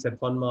Hincapie, Sepp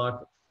van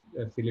Mark,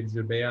 Philippe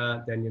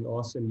Gilbert, Daniel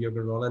Oss, and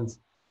Jürgen Rollins.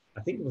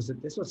 I think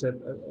this was a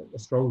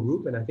strong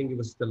group, and I think it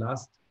was the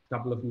last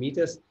couple of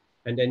meters.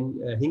 And then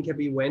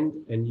Hincapie went,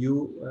 and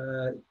you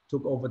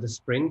took over the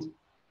sprint,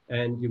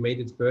 and you made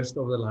it first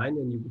over the line,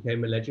 and you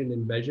became a legend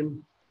in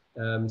Belgium.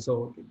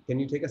 So can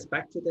you take us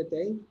back to that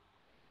day?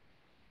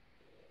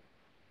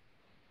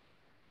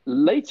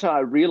 Later, I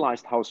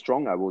realized how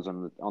strong I was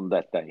on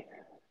that day,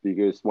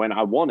 because when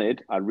I won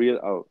it, I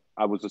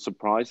was a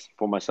surprise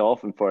for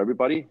myself and for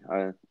everybody.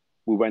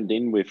 We went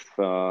in with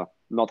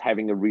not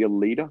having a real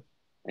leader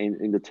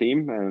in the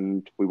team,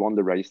 and we won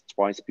the race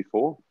twice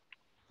before.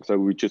 So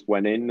we just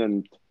went in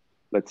and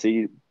let's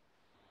see.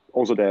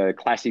 Also, the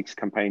classics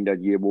campaign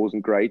that year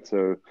wasn't great,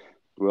 so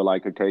we were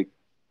like, okay,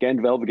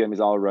 Ghent-Wevelgem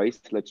is our race.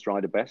 Let's try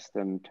the best,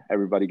 and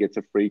everybody gets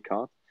a free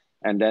card.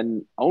 And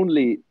then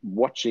only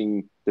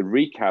watching the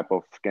recap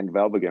of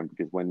Ghent-Wevelgem,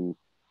 because when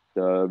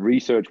the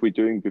research we're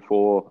doing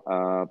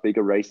before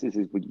bigger races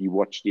is you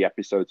watch the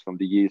episodes from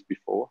the years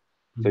before.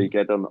 Mm-hmm. So you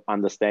get an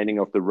understanding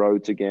of the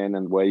roads again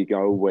and where you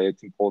go, where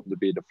it's important to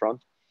be at the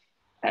front.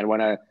 And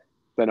when I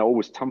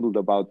always tumbled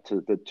about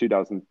the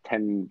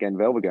 2010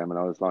 Ghent-Wevelgem, and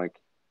I was like,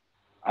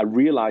 I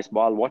realized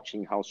while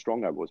watching how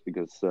strong I was,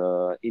 because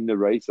in the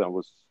race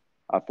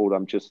I thought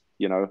I'm just,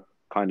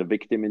 kind of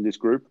victim in this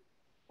group.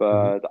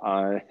 But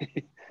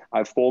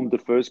I formed the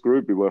first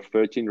group. We were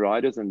 13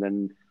 riders, and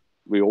then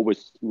we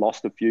always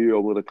lost a few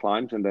over the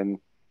climbs. And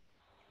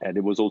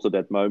it was also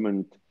that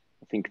moment,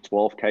 I think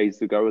 12 Ks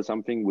to go or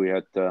something. We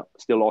had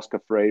still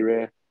Oscar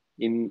Freire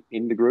in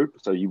the group.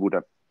 So he would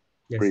have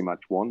pretty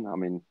much won. I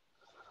mean,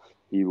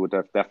 he would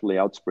have definitely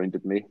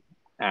outsprinted me.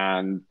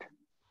 And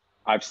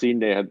I've seen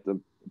they had a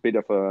bit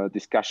of a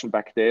discussion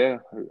back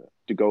there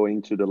to go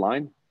into the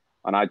line.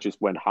 And I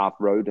just went half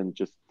road and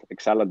just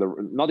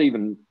accelerated, not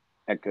even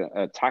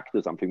attacked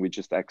or something. We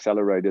just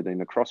accelerated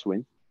in a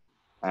crosswind.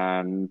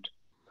 And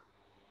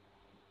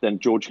then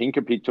George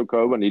Hincapie took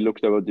over, and he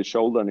looked over the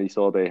shoulder and he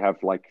saw they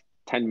have like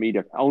 10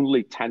 meters,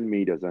 only 10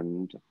 meters.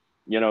 And,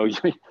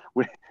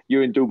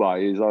 you're in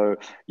Dubai, so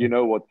you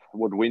know what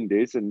wind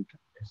is. And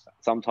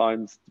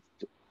sometimes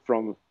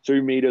from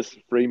 2 meters,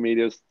 3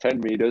 meters, 10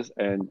 meters,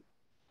 and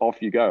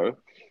off you go.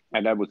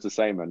 And that was the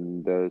same.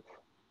 And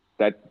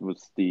that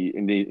was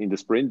in the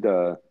sprint,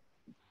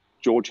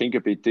 George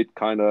Hincapie did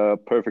kind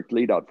of perfect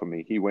lead out for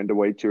me. He went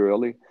away too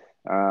early.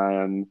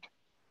 And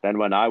then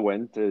when I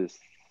went,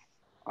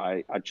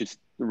 I just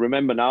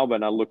remember now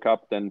when I look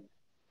up, then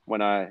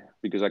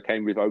because I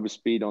came with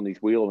overspeed on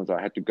these wheels, I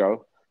had to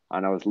go,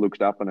 and I was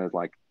looked up and it was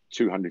like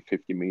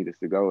 250 meters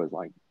to go. I was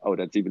like, oh,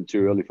 that's even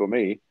too early for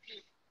me.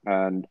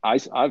 And I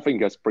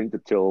think I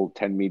sprinted till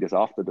 10 meters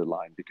after the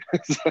line,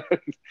 because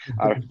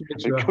I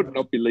could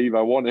not believe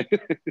I won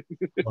it.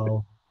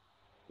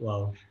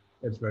 Wow,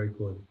 that's very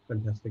cool.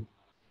 Fantastic.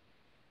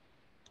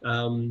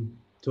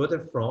 Tour de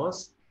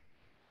France,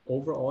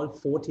 overall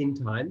 14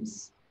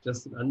 times,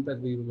 just an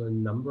unbelievable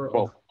number.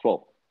 12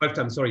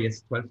 times, sorry,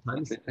 yes, 12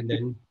 times. And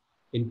then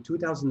in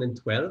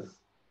 2012,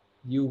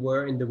 you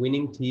were in the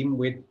winning team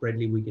with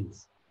Bradley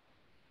Wiggins.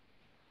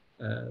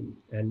 And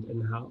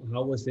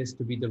how was this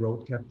to be the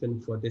road captain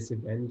for this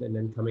event and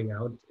then coming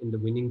out in the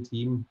winning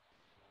team?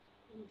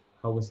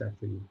 How was that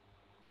for you?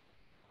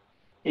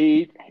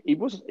 It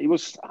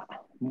was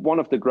one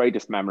of the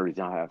greatest memories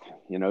I have,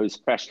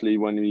 especially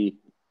when we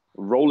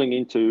rolling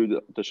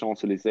into the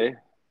Champs-Élysées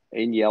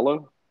in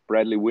yellow.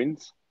 Bradley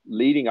wins,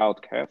 leading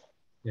out Cav.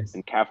 Yes.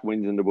 And Cav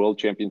wins in the World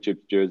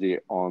Championship jersey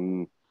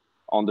on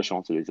the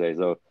Champs-Élysées.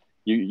 So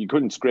you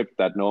couldn't script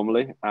that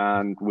normally,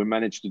 and we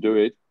managed to do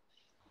it.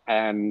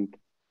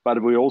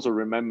 But we also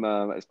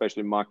remember,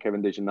 especially Mark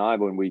Cavendish and I,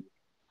 when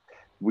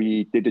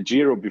we did a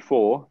Giro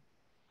before,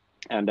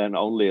 and then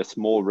only a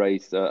small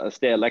race, a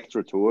Stay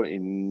Electra Tour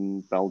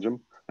in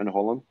Belgium and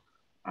Holland.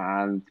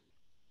 And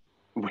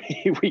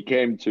we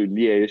came to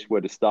Liège,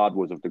 where the start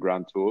was of the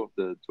Grand Tour,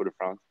 the Tour de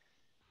France.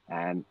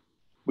 And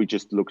we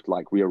just looked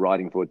like we were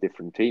riding for a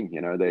different team.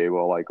 They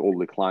were like all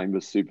the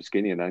climbers super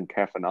skinny, and then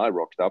Cav and I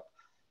rocked up.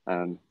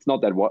 And it's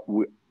not that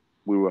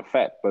we were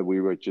fat, but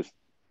we were just,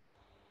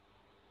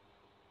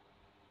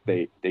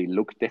 they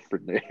looked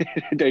different.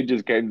 They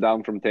just came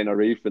down from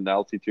Tenerife and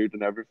altitude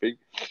and everything.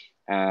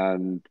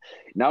 And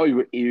now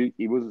it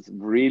was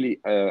really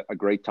a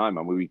great time.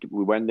 And we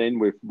went in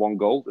with one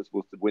goal. This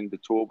was to win the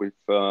Tour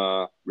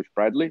with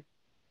Bradley.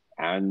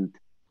 And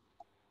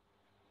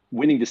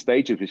winning the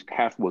stages with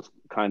Cav was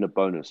kind of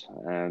bonus.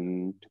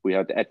 And we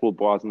had Edward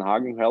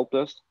Boazenhagen helped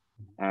us,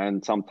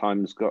 and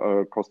sometimes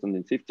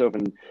Konstantin Sivtov.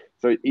 And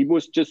so it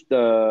was just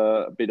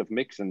a bit of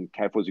mix, and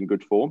Cav was in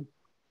good form.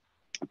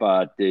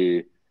 But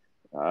the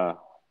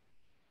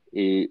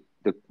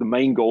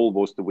main goal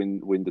was to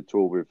win the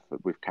Tour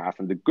with Cav.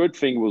 And the good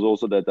thing was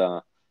also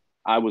that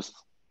I was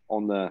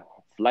on the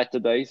flatter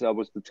days. I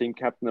was the team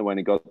captain, and when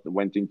it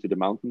went into the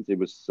mountains, it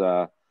was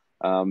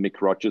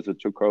Mick Rogers that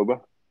took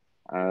over.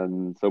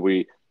 And so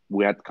we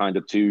had kind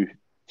of two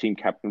team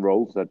captain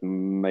roles that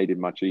made it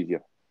much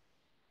easier.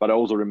 But I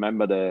also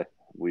remember that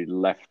we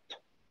left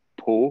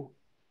Pau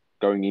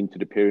going into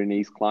the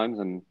Pyrenees climbs,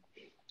 and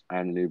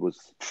it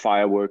was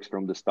fireworks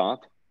from the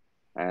start.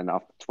 And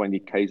after 20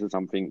 Ks or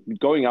something,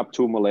 going up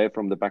Tourmalet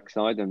from the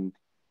backside, and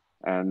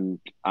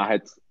I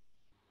had,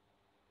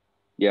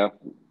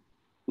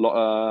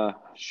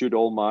 shoot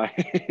all my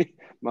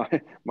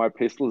my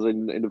pistols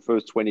in the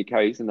first 20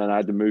 Ks, and then I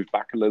had to move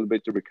back a little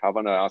bit to recover.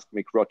 And I asked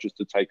Mick Rogers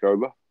to take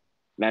over,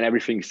 then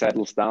everything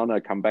settles down. I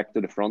come back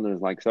to the front and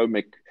it's like, so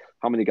Mick,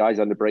 how many guys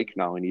on the break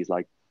now? And he's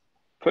like,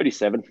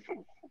 37.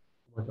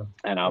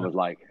 And I was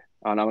like,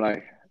 and I'm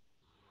like,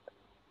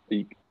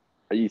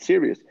 are you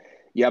serious?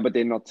 Yeah, but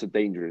they're not so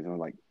dangerous. And I'm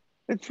like,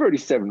 it's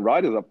 37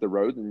 riders up the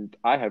road and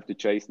I have to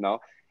chase now.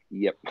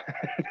 Yep.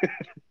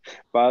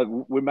 But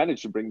we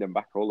managed to bring them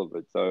back, all of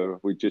it. So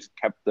we just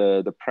kept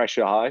the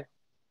pressure high.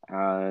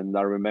 And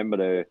I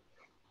remember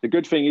the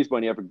good thing is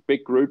when you have a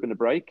big group in a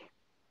break,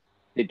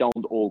 they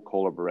don't all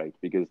collaborate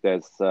because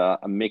there's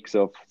a mix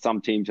of, some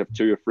teams have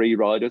 2 or 3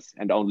 riders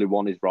and only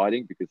one is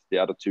riding because the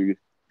other 2,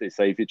 they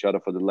save each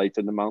other for the later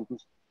in the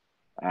mountains.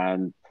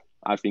 And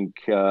I think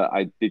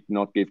I did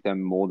not give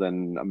them more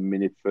than a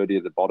minute 30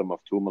 at the bottom of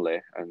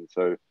Tourmalet. And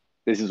so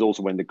this is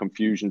also when the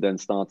confusion then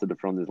starts at the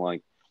front, is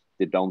like,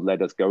 they don't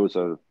let us go.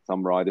 So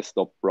some riders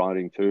stop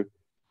riding too.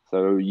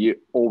 So you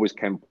always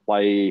can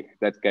play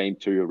that game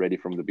too already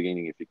from the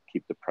beginning if you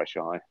keep the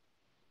pressure high.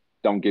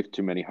 Don't give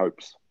too many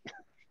hopes.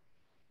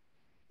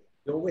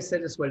 You always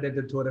said as well that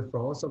the Tour de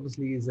France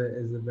obviously is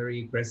a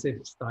very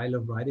aggressive style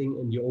of riding,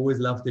 and you always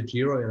loved the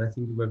Giro. And I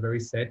think you were very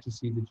sad to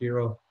see the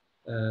Giro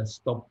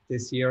stop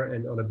this year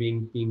and or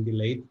being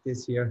delayed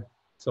this year.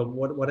 So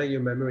what are your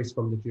memories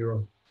from the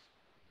Giro?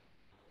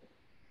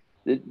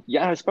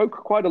 Yeah, I spoke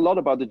quite a lot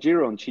about the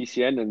Giro on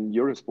GCN and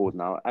Eurosport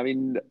now. I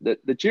mean,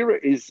 the Giro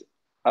is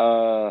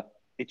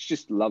it's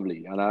just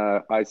lovely, and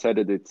I said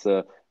it. It's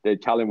the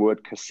Italian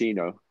word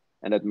casino,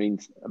 and that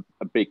means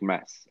a big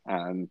mess.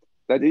 And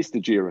that is the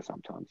Giro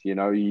sometimes. You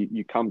know,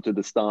 you come to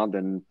the start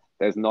and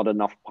there's not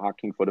enough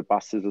parking for the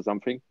buses or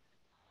something,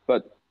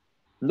 but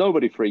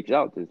nobody freaks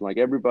out. It's like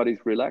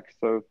everybody's relaxed.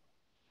 So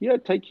yeah,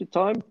 take your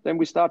time. Then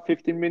we start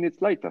 15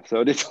 minutes later.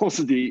 So that's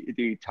also the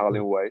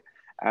Italian way.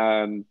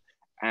 And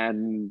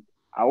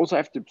I also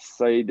have to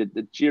say that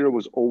the Giro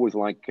was always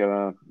like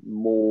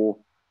more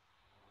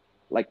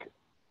like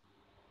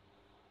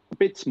a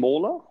bit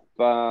smaller,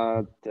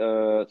 but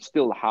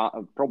still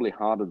probably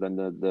harder than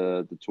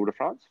the Tour de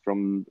France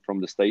from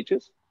the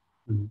stages.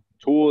 Mm-hmm.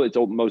 Tour, it's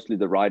mostly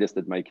the riders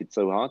that make it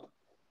so hard,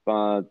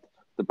 but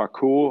the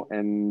parcours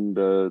and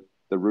the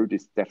route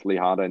is definitely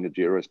harder in the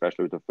Giro,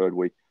 especially with the third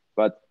week.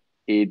 But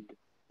the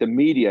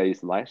media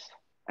is less,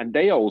 and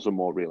they are also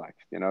more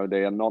relaxed. You know,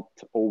 they are not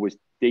always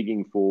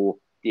digging for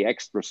the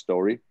extra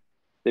story.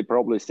 They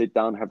probably sit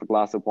down, have a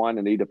glass of wine,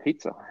 and eat a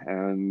pizza,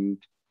 and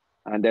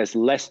there's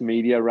less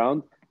media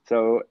around.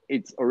 So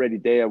it's already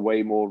there,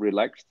 way more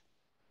relaxed.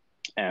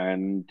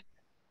 And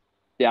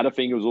the other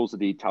thing was also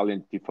the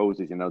Italian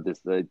tifosi. You know,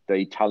 the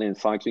Italian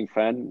cycling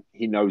fan.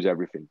 He knows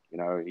everything. You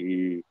know,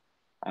 he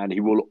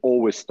will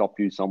always stop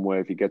you somewhere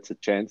if he gets a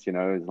chance. You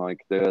know, it's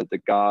like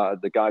the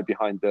guy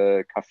behind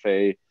the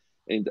cafe,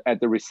 at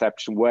the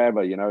reception,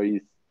 wherever. You know,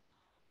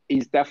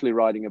 he's definitely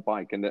riding a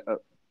bike, and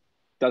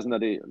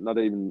not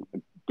even a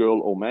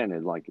girl or man.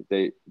 It's like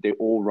they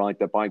all ride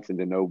their bikes and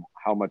they know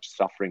how much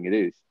suffering it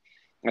is.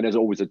 And there's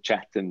always a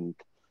chat, and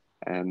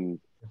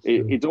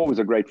it's always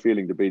a great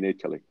feeling to be in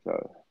Italy. So.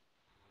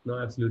 No,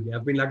 absolutely.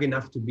 I've been lucky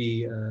enough to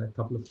be a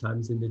couple of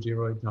times in the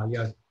Giro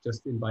Italia,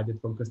 just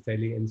invited from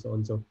Castelli and so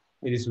on. So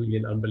it is really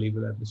an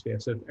unbelievable atmosphere.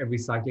 So every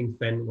cycling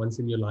fan, once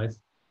in your life,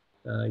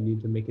 you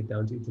need to make it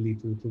down to Italy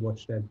to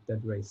watch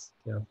that race.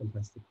 Yeah,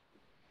 fantastic.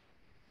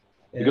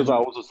 Because I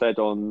also said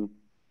on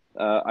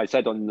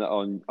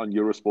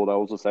Eurosport, I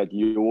also said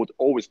you would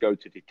always go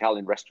to the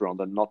Italian restaurant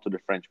and not to the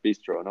French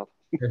bistro, not?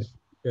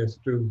 Yes,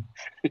 true.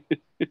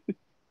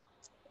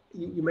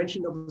 You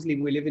mentioned obviously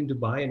we live in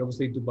Dubai, and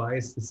obviously Dubai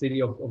is the city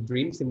of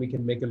dreams, and we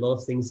can make a lot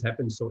of things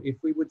happen. So if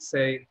we would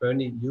say,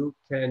 Bernie, you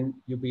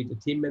be the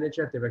team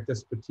manager, director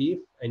sportif,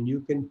 and you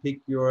can pick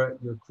your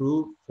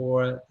crew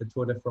for the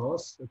Tour de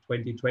France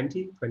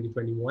 2020,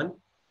 2021.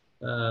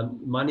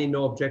 Money,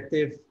 no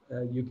objective.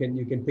 You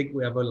can pick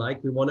whoever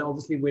like. We want to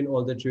obviously win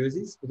all the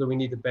jerseys, so we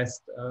need the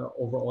best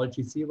overall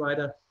GC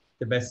rider,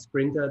 the best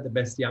sprinter, the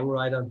best young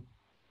rider,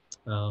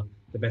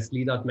 the best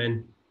lead out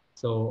man.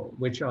 So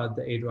which are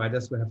the 8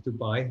 riders we have to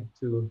buy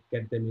to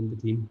get them in the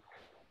team?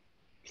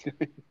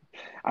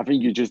 I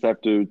think you just have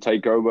to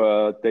take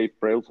over Dave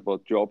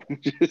Brailsford's job.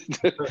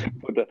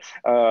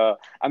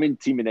 I mean,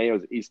 Team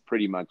Ineos is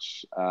pretty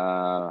much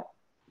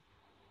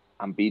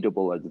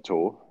unbeatable at the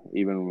Tour.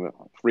 Even with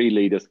 3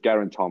 leaders,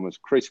 Geraint Thomas,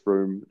 Chris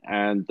Froome,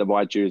 and the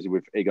white jersey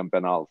with Egan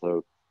Bernal.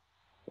 So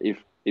if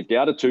the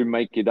other 2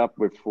 make it up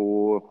with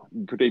 4,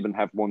 you could even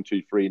have 1,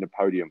 2, 3 in a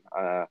podium.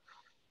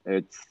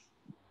 It's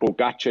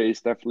Pogacar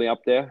is definitely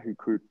up there, who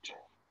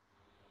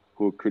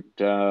could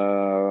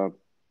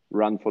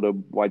run for the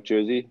white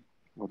jersey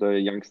or the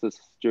youngsters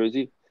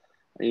jersey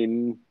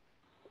in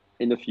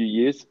a few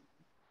years.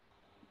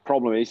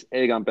 Problem is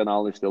Egan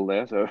Bernal is still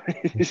there, so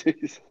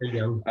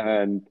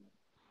and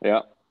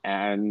yeah,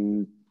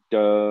 and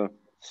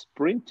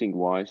sprinting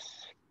wise,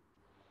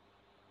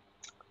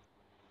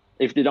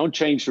 if they don't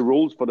change the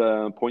rules for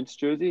the points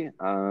jersey,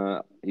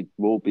 it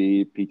will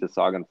be Peter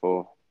Sagan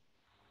for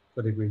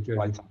the green jersey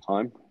quite some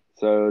time.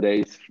 So there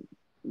is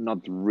not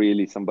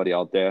really somebody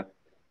out there.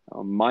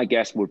 My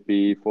guess would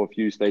be for a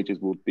few stages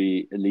would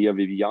be Elia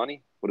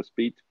Viviani for the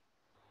speed,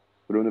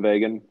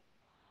 Groenewegen.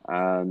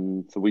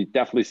 And so we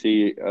definitely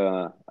see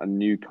a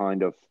new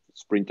kind of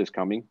sprinters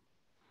coming,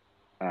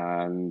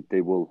 and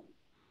they will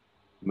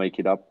make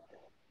it up.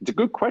 It's a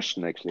good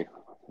question, actually.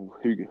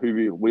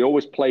 We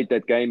always played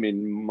that game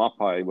in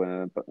Mapai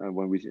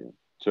when we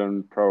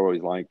turned pro.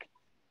 Is like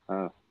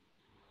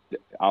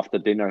after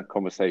dinner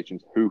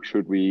conversations. Who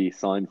should we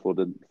sign for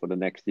the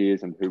next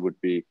years, and who would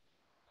be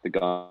the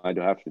guy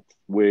to have it?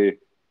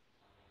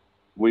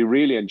 We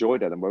really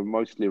enjoyed it, and we're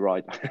mostly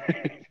right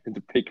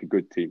to pick a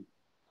good team.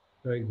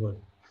 Very good.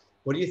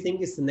 What do you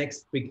think is the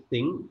next big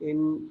thing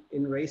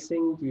in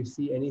racing? Do you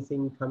see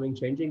anything coming,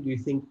 changing? Do you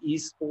think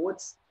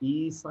esports,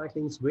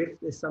 e-cycling,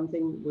 Swift is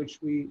something which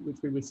we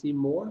will see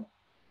more?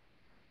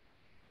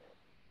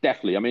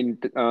 Definitely. I mean,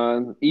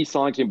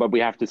 e-cycling, but we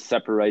have to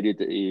separate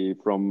it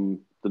from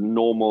the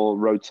normal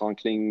road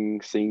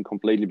cycling scene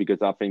completely,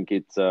 because I think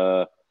it's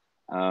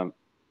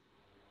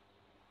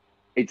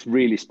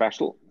really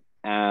special,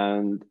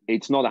 and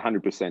it's not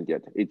 100%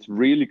 yet. It's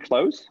really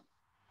close.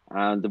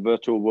 And the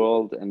virtual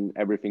world and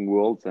everything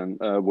works,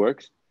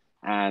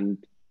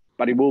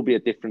 but it will be a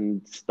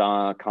different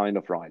star kind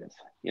of riders.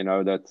 You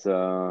know, that's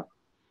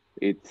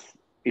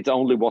it's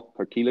only watt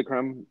per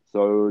kilogram,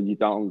 so you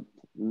don't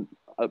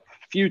a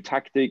few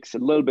tactics, a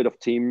little bit of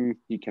team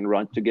you can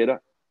ride together,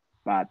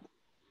 but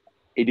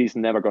it is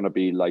never going to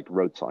be like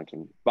road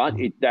cycling. But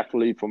it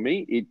definitely, for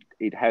me,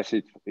 it has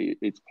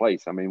its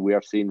place. I mean, we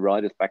have seen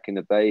riders back in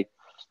the day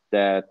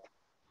that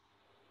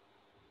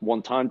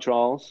won time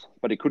trials,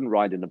 but he couldn't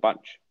ride in a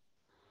bunch.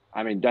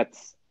 I mean,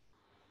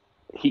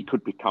 he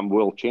could become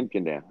world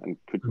champion there and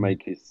could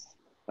make his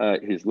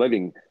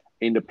living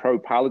in the pro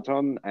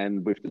peloton,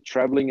 and with the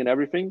traveling and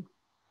everything,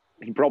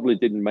 he probably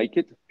didn't make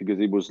it because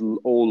it was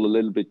all a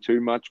little bit too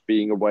much,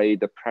 being away,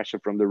 the pressure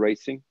from the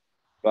racing.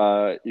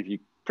 But if you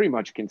pretty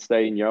much can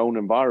stay in your own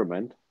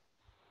environment,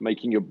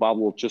 making your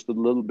bubble just a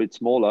little bit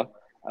smaller,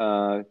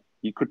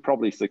 you could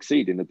probably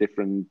succeed in a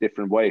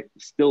different way,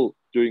 still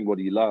doing what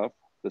you love,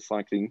 the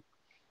cycling,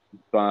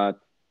 but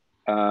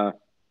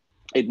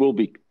it will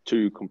be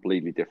two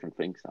completely different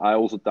things. I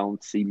also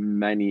don't see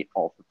many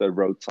of the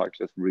road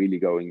cyclists really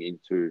going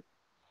into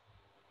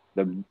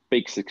the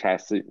big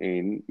success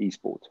in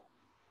esport,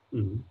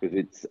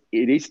 because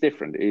it is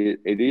different.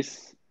 It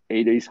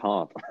is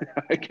hard.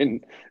 I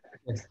can.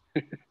 Yes.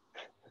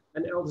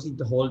 And obviously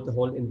the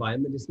whole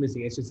environment is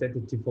missing. As you said, the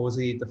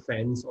tifosi, the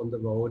fans on the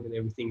road, and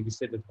everything. You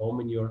sit at home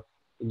in your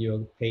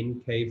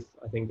pain cave.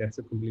 I think that's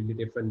a completely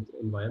different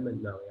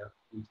environment now.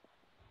 Yeah.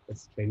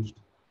 It's changed.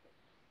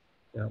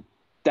 Yeah,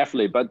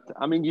 definitely. But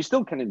I mean, you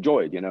still can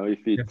enjoy it, you know, if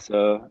it's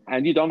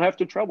and you don't have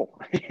to travel.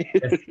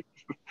 Yes.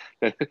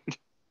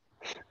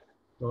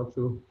 Not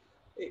true.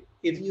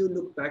 If you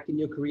look back in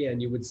your career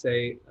and you would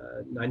say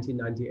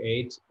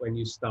 1998 when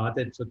you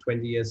started, so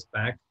 20 years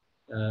back,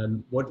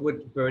 what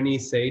would Bernie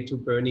say to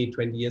Bernie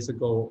 20 years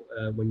ago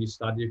when you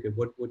started?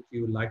 What would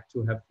you like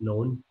to have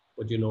known?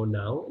 What you know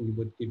now, and you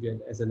would give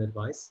you as an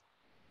advice?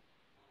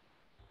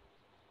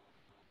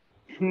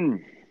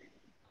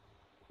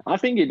 I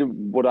think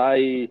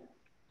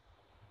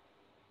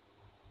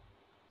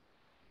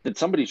that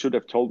somebody should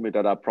have told me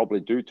that I'd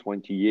probably do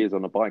 20 years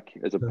on a bike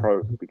as a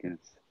pro, because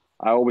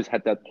I always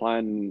had that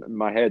plan in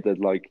my head that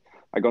like,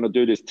 I'm going to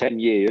do this 10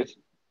 years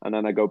and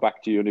then I go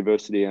back to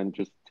university and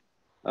just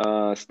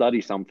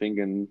study something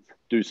and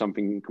do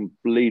something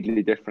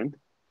completely different.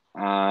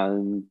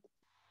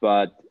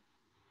 But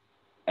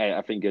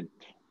I think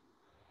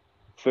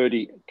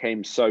 30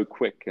 came so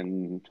quick,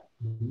 and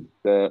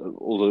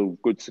all the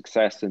good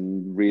success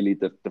and really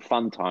the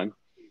fun time.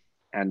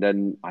 And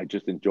then I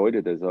just enjoyed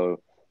it.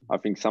 I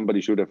think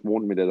somebody should have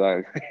warned me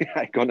that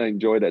I'm going to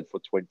enjoy that for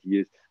 20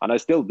 years. And I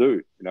still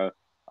do, you know.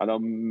 I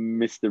don't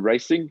miss the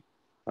racing.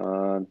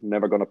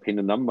 Never going to pin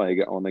a number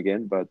on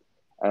again. But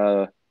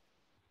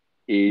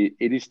it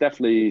is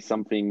definitely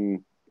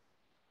something,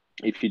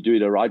 if you do it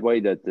the right way,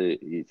 that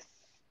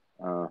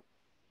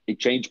it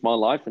changed my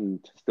life and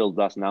still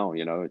does now.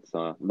 You know, it's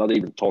not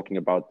even talking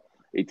about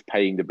it's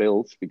paying the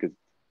bills, because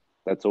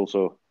that's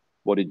also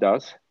what it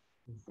does.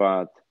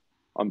 But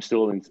I'm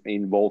still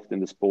involved in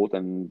the sport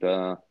and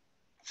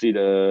see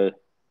the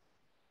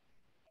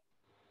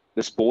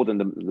sport and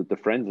the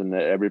friends and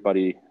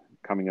everybody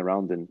coming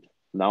around. And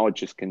now I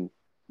just can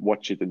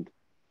watch it and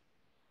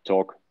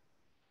talk.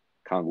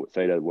 Can't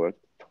say that word.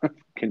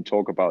 Can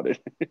talk about it.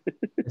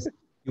 Yes.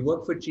 You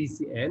work for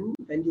GCN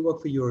and you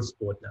work for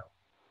Eurosport now.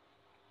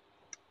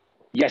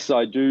 Yes,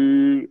 I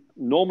do.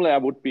 Normally, I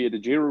would be at the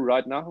Giro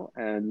right now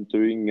and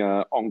doing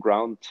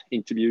on-ground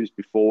interviews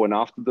before and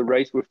after the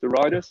race with the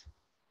riders,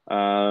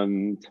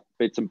 and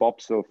bits and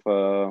bobs of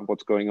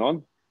what's going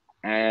on,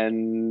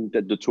 and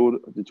the Tour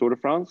de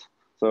France.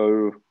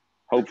 So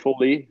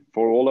hopefully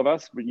for all of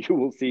us, but you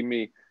will see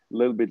me a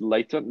little bit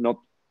later, not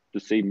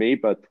to see me,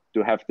 but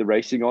to have the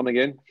racing on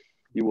again.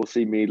 You will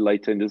see me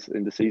later in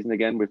the season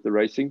again with the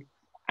racing.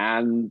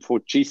 And for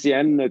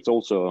GCN, it's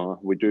also,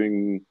 we're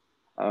doing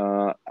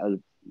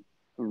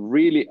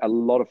really a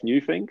lot of new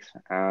things.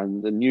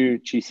 And the new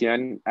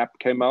GCN app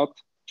came out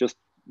just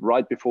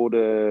right before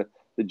the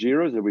the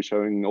Giros, that we're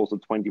showing also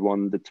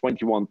the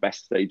 21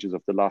 best stages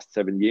of the last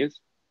 7 years,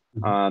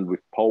 and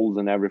with polls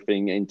and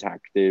everything,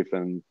 interactive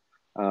and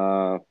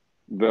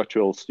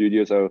virtual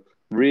studio. So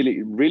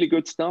really, really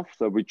good stuff.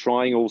 So we're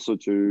trying also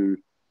to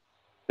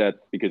that,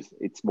 because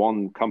it's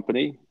one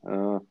company,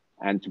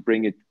 and to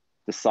bring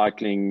the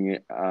cycling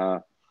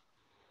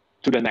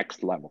to the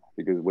next level,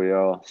 because we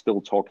are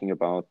still talking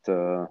about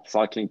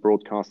cycling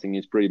broadcasting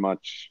is pretty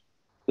much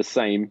the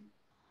same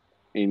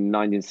in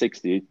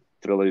 1960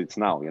 till it's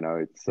now.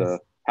 It's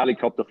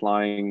helicopter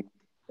flying,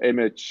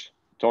 image,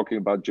 talking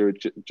about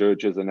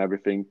judges and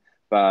everything,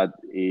 but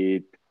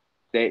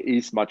there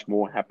is much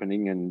more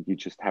happening, and you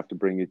just have to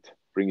bring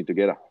it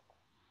together.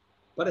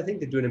 But I think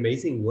they do an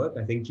amazing work.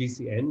 I think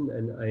GCN,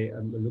 and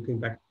I'm looking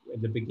back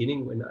at the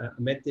beginning when I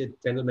met the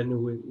gentleman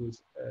who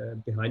was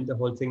behind the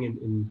whole thing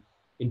in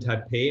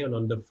Taipei, and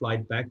on the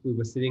flight back, we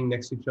were sitting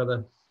next to each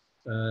other.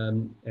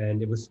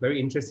 And it was very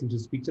interesting to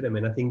speak to them.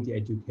 And I think the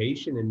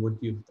education and what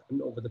you've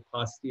done over the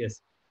past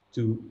years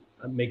to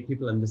make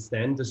people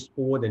understand the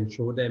sport and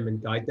show them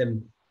and guide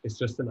them is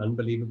just an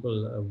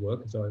unbelievable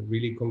work. So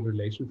really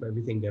congratulations for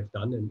everything they've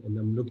done. And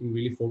I'm looking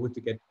really forward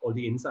to get all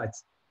the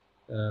insights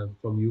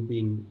from you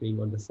being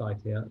on the side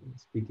here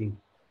speaking.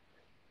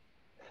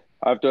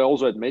 I have to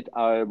also admit,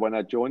 when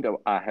I joined,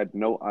 I had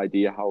no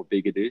idea how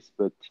big it is,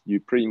 but you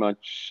pretty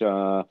much,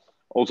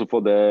 also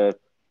for the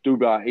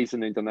Dubai is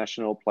an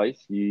international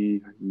place.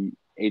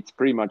 It's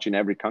pretty much in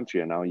every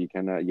country now. You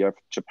have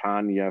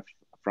Japan, you have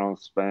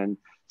France, Spain.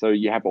 So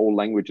you have all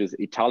languages.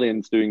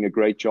 Italian's doing a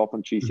great job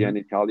on GCN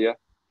Italia,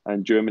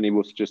 and Germany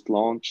was just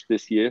launched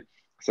this year.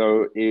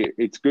 So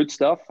it's good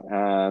stuff.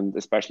 And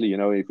especially,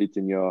 if it's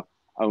in your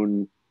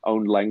own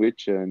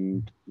language,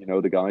 and,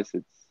 the guys,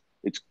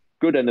 it's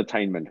good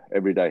entertainment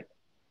every day.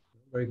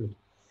 Very good.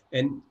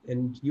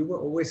 And you were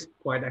always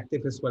quite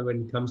active as well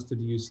when it comes to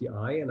the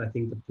UCI, and I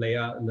think the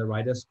Player and the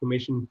Riders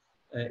Commission.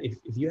 If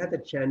you had the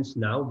chance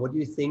now, what do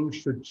you think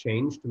should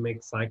change to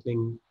make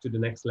cycling to the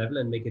next level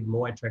and make it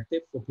more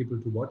attractive for people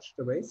to watch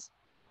the race?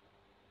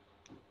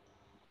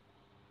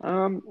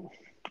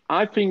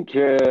 I think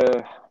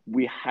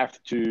we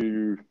have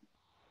to.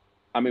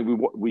 I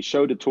mean, we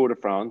show the Tour de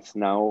France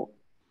now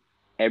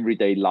every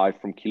day live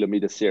from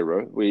kilometer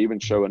zero. We even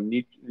show a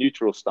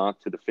neutral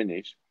start to the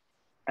finish,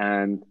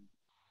 and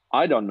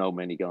I don't know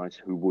many guys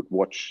who would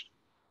watch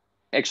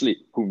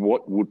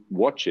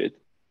it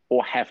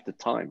or have the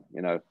time.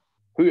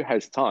 Who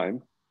has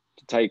time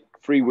to take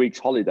 3 weeks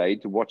holiday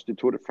to watch the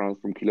Tour de France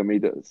from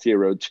kilometer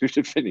zero to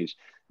the finish?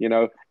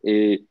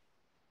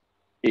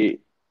 It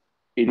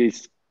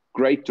is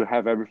great to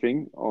have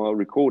everything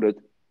recorded,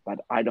 but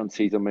I don't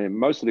see them.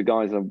 Most of the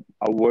guys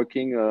are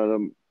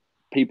working.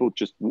 People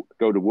just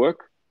go to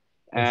work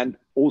and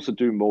also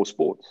do more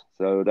sports.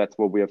 So that's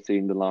what we have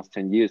seen the last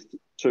 10 years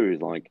too,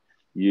 is like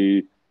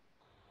you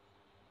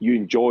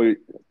enjoy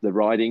the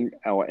riding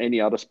or any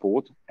other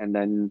sport, and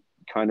then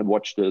kind of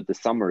watch the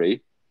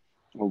summary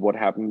of what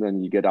happened,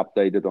 and you get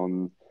updated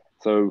on.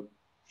 So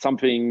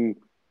something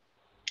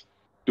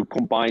to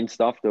combine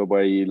stuff the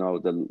way,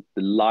 the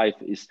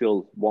life is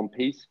still one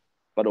piece,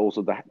 but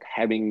also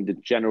having the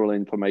general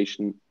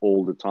information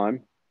all the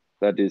time.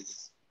 That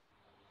is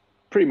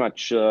pretty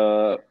much,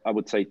 I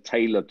would say,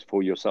 tailored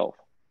for yourself,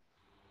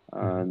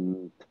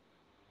 and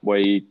where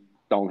you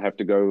don't have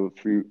to go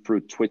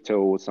through Twitter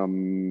or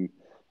some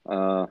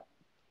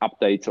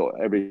updates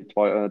or every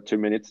 2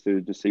 minutes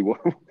to see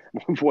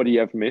what you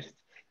have missed.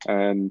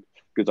 And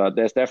because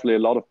there's definitely a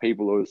lot of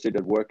people who sit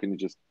at work and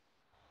just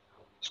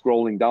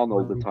scrolling down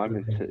all the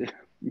time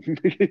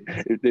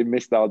if they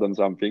missed out on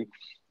something.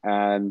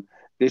 And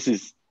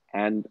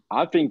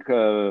I think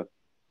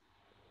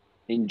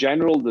in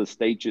general the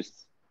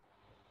stages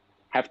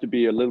have to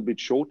be a little bit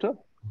shorter,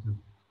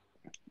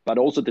 but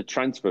also the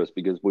transfers,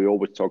 because we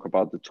always talk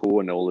about the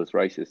Tour and all these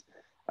races,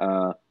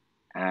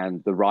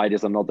 and the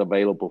riders are not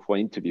available for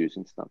interviews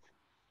and stuff.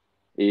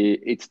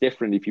 It's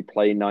different if you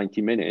play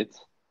 90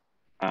 minutes,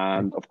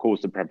 and of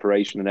course the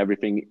preparation and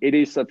everything. It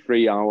is a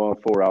 3 hour,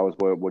 4 hours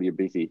where you're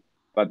busy,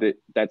 but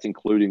that's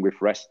including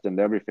with rest and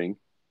everything.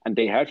 And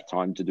they have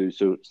time to do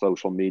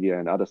social media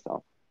and other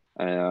stuff,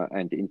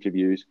 and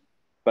interviews.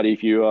 But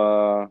if you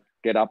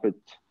get up at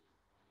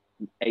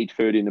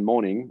 8:30 in the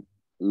morning,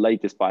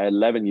 latest by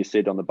 11 you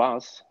sit on the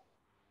bus,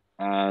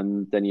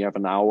 and then you have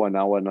an hour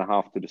and a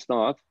half to the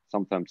start,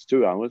 sometimes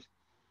 2 hours,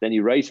 then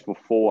you race for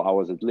 4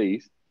 hours at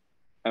least,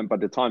 and by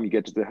the time you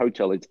get to the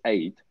hotel it's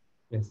 8.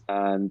 Yes.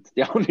 And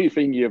the only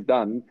thing you've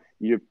done,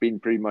 you've been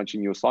pretty much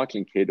in your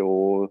cycling kit,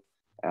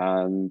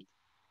 and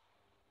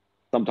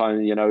sometimes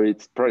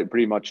it's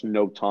pretty much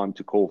no time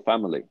to call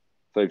family.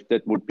 So if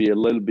that would be a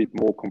little bit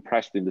more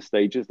compressed in the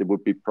stages, it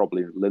would be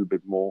probably a little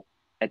bit more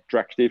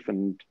attractive,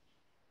 and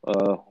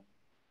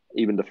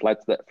even the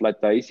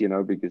flat days,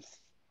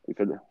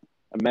 because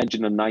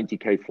imagine a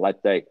 90K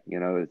flat day,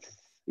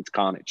 it's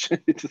carnage.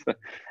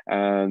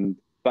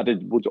 But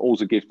it would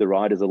also give the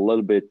riders a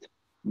little bit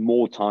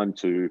more time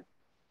to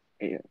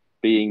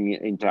being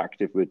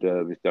interactive with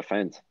their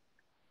fans.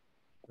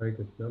 Very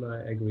good. No,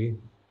 I agree.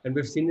 And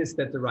we've seen this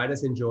that the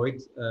riders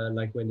enjoyed,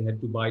 like when they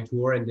had Dubai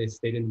tour and they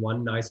stayed in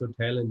one nice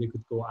hotel and they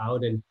could go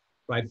out and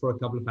ride for a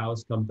couple of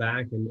hours, come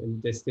back,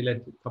 and they still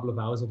had a couple of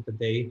hours of the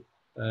day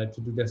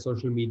to do their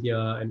social media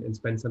and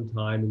spend some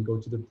time and go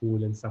to the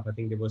pool and stuff. I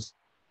think it was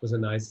a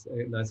nice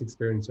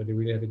experience. So they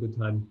really had a good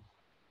time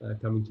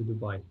coming to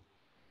Dubai.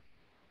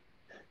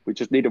 We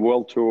just need a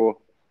world tour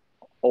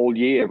all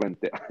year,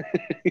 went there.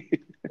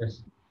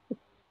 Yes,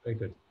 very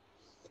good.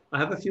 I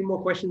have a few more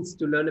questions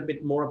to learn a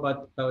bit more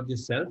about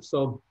yourself.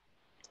 So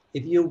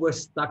if you were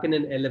stuck in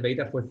an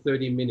elevator for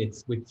 30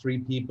 minutes with 3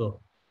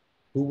 people,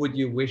 who would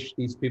you wish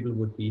these people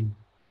would be?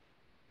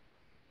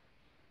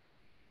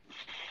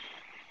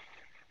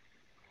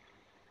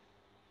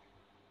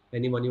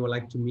 Anyone you would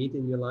like to meet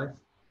in your life?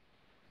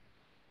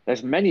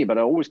 There's many, but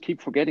I always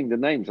keep forgetting the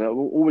names. I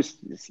always,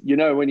 you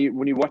know, when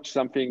you watch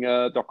something,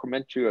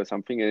 documentary or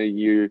something,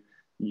 you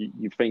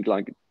think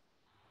like,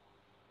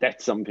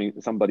 that's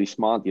somebody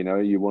smart, you know,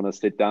 you want to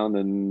sit down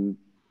and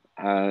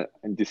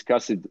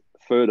discuss it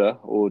further,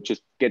 or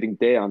just getting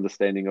their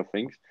understanding of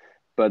things.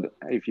 But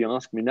if you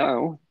ask me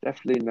now,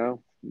 definitely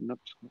no, not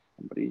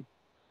somebody.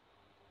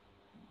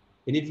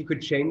 And if you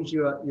could change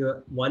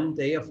your one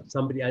day of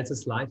somebody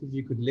else's life, if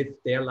you could live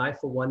their life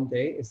for one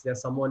day, is there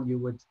someone you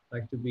would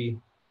like to be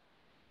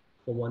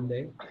for one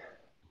day?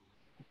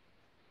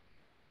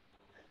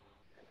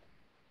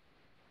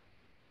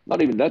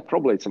 Not even that,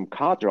 probably some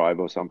car drive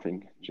or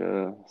something.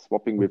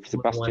 Swapping with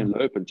Sebastian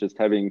Loeb and just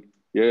having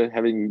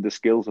the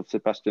skills of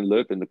Sebastian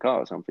Loeb in the car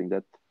or something.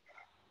 That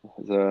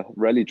as a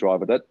rally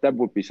driver, that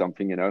would be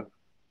something, you know,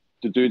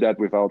 to do that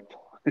without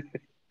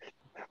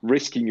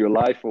risking your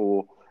life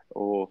or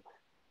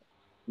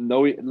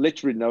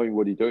literally knowing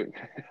what you're doing.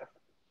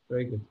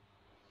 Very good.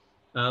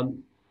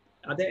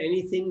 Are there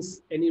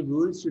any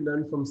rules you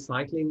learned from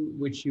cycling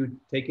which you've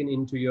taken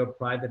into your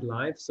private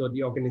life? So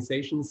the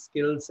organization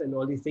skills and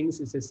all these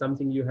things, is this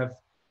something you have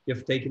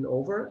taken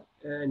over,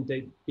 and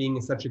being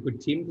such a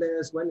good team player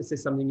as well? Is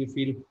this something you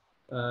feel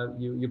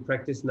you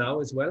practice now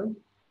as well?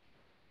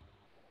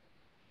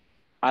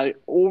 I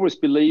always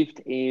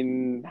believed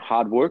in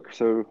hard work.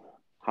 So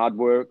hard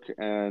work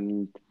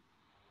and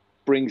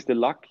brings the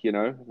luck, you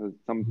know.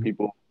 Some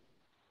people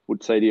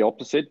would say the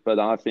opposite, but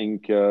I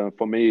think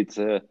for me, it's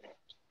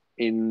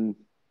in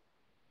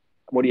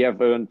what you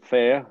have earned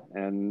fair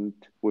and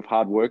with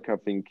hard work, I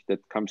think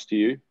that comes to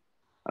you.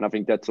 And I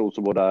think that's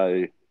also what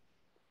I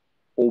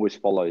always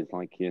follow. It's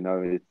like, you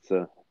know, it's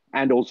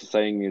and also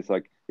saying is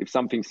like, if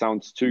something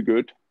sounds too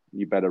good,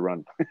 you better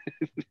run.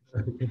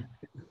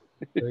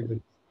 Very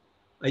good.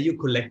 Are you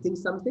collecting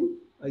something?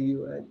 Are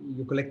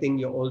you collecting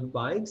your old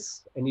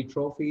bikes? Any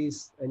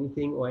trophies,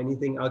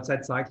 anything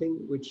outside cycling,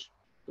 which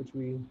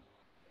we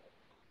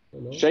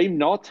don't know? Shame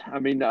not. I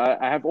mean,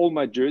 I have all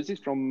my jerseys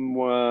from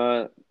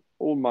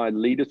all my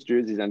leaders'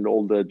 jerseys and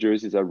all the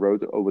jerseys I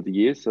rode over the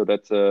years. So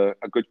that's a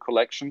good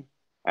collection.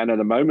 And at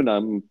the moment,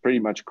 I'm pretty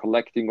much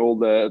collecting all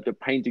the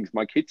paintings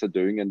my kids are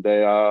doing, and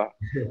they are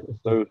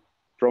so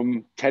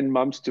from 10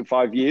 months to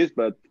 5 years,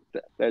 but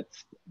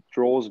that's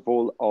drawers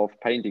full of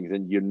paintings,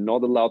 and you're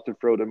not allowed to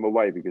throw them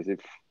away, because if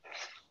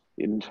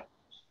you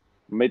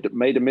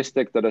made a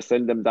mistake that I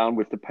sent them down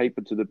with the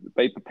paper to the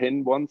paper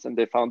pen once, and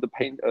they found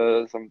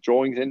some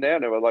drawings in there,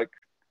 and they were like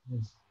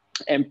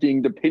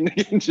emptying the pin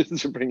again just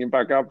to bring it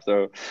back up.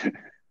 So.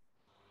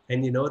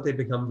 And you know, they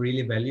become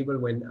really valuable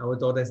when our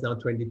daughter is now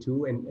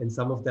 22, and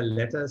some of the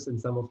letters and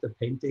some of the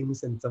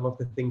paintings and some of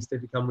the things, they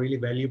become really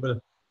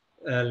valuable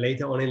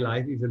later on in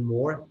life, even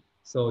more.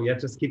 So yeah,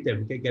 just keep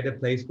them. Get a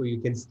place where you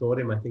can store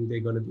them. I think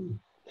they're going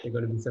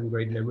to be some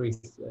great memories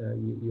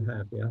you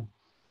have.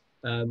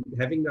 Yeah.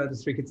 Having the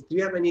 3 kids, do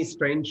you have any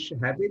strange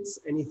habits?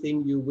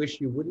 Anything you wish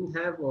you wouldn't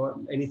have, or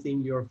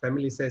anything your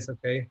family says,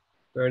 okay,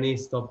 Bernie,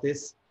 stop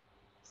this?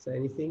 Is there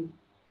anything?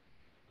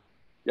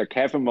 Yeah,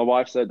 Kath and my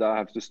wife said I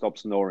have to stop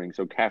snoring,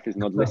 so Kath is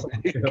not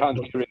listening. Can't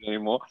hear it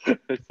anymore.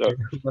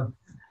 So.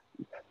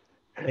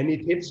 Any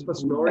tips for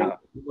snoring? No.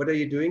 What are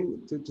you doing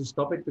to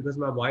stop it? Because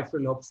my wife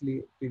will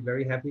obviously be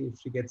very happy if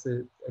she gets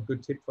a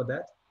good tip for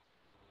that.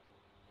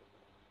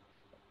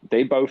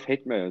 They both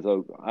hit me.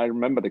 So I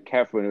remember the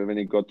Kath when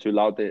it got too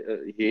loud,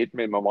 he hit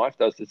me, and my wife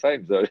does the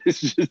same. So it's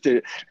just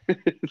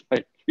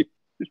like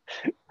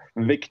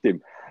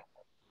victim.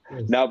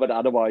 Yes. No, but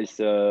otherwise,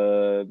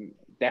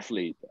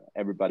 definitely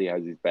everybody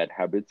has these bad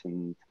habits,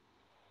 and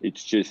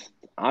it's just,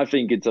 I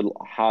think it's a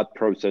hard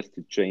process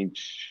to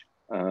change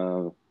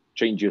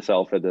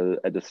yourself at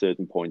a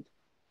certain point.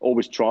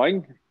 Always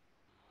trying,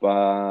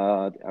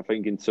 but I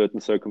think in certain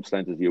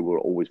circumstances you will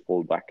always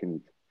fall back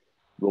and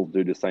will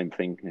do the same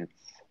thing.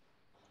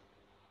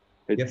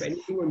 Do you have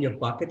anything on your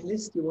bucket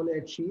list you want to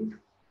achieve?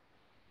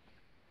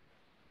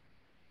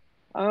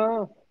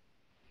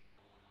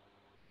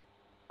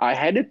 I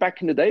had it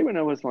back in the day when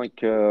I was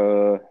like,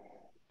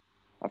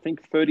 I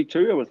think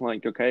 32. I was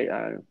like, okay,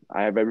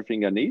 I have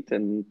everything I need,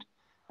 and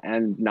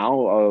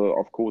now,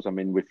 of course, I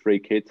mean, with 3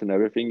 kids and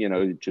everything, you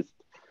know,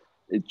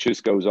 it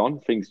just goes on.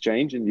 Things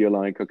change, and you're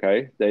like,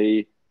 okay,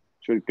 they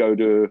should go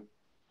to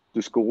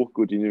to school,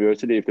 good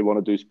university. If they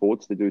want to do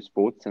sports, they do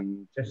sports,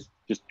 and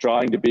just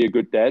trying to be a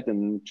good dad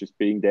and just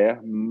being there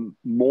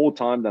more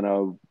time than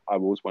I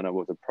was when I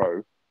was a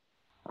pro.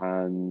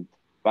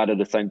 But at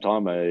the same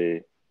time,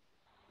 I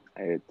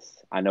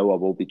know I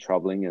will be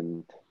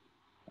traveling,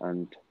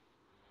 and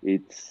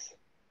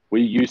we're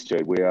used to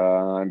it.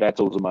 And that's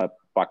also my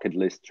bucket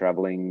list.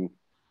 Traveling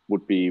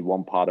would be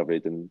one part of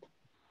it, and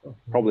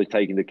probably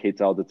taking the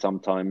kids out at some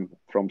time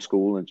from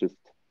school and just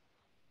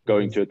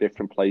going to a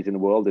different place in the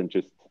world and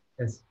just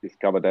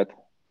discover that.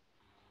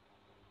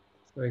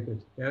 Very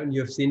good. Yeah, and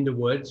you've seen the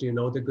world, you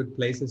know the good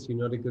places, you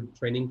know the good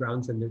training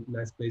grounds and the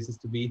nice places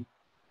to be.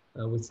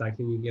 With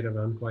cycling, you get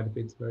around quite a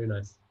bit. It's very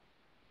nice.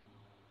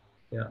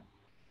 Yeah.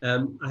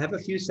 I have a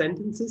few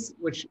sentences,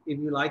 which if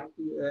you like,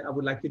 I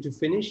would like you to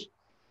finish.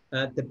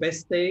 The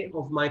best day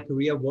of my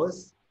career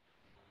was?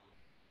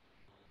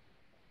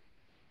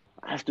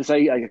 I have to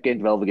say,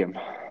 against Velvegem.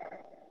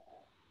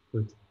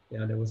 Good.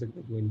 Yeah, that was a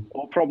good win.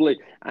 Or probably,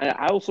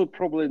 I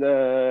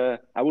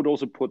would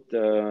also put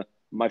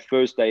my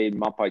first day in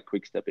Mapai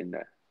Quickstep in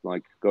there,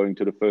 like going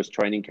to the first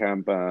training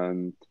camp,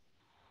 and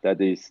that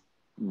is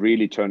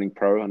really turning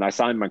pro. And I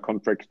signed my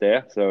contract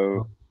there.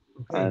 So,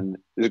 and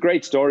it's a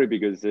great story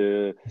because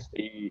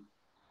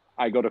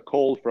I got a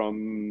call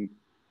from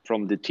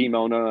the team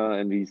owner,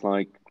 and he's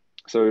like,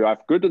 "So I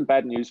have good and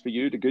bad news for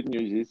you. The good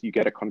news is you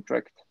get a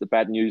contract. The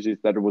bad news is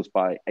that it was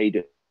by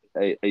 8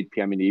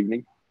 p.m. in the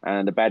evening.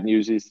 And the bad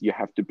news is you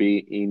have to be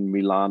in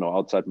Milan or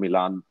outside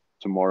Milan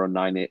tomorrow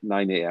 9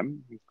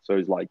 a.m. So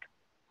it's like,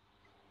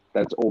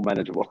 that's all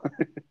manageable."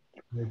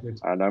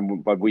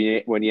 And but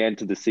when you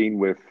enter the scene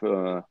with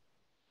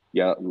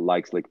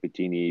likes like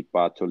Bettini,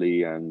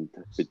 Bartoli, and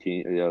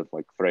Bettini,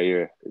 like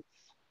Freire,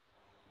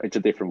 it's a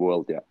different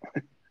world. Yeah.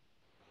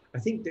 I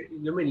think that,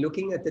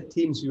 looking at the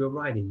teams you were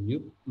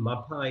riding,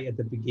 Mapai at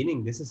the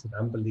beginning, this is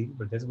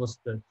unbelievable. This was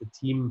the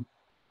team.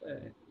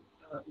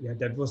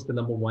 That was the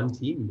number one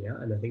team. Yeah,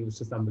 and I think it was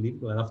just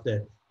unbelievable. I love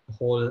the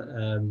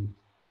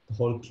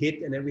whole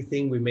kit and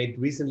everything. We made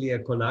recently a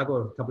couple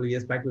of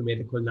years back. We made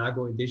a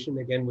Colnago edition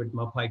again with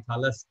Mapai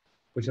colors,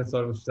 which I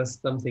thought was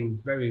just something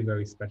very,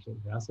 very special.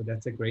 Yeah, so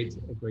that's a great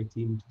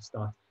team to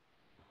start.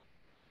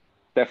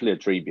 Definitely a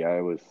dream. Yeah,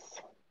 it was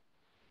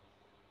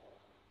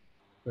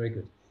very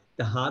good.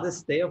 The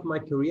hardest day of my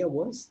career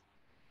was?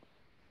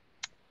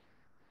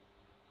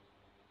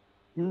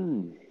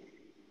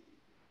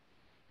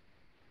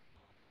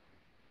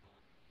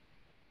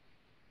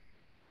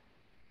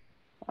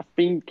 I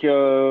think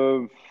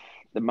the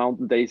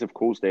mountain days, of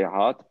course, they're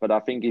hard, but I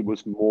think it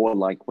was more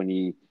like when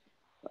he,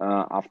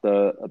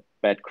 after a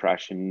bad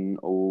crash, I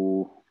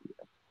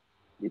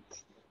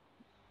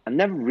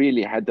never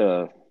really had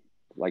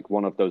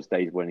one of those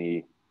days when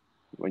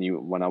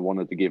I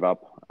wanted to give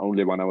up.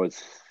 Only when I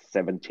was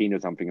 17 or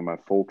something, and my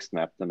fork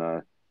snapped and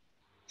I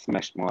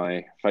smashed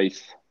my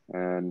face,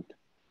 and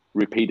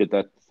repeated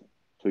that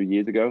 2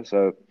 years ago.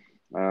 So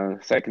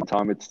second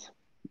time, it's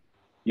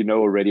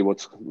already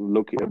what's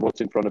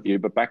in front of you.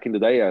 But back in the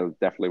day,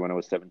 definitely when I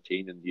was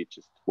 17, and you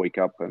just wake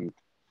up and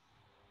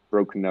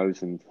broken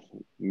nose and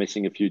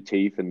missing a few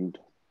teeth and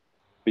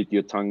bit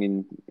your tongue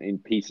in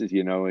pieces,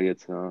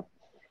 it's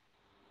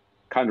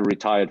kind of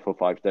retired for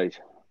 5 days.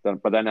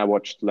 But then I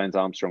watched Lance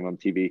Armstrong on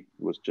TV. It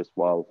was just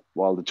while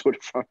the Tour de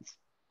France.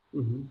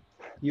 Mm-hmm.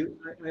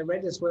 I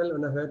read as well,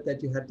 and I heard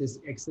that you had this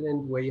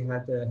accident where you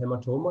had a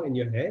hematoma in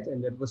your head,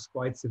 and that was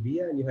quite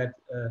severe, and you had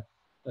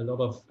a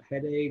lot of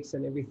headaches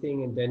and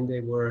everything, and then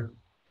they were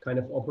kind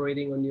of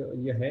operating on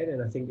your head,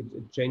 and I think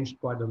it changed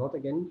quite a lot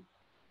again.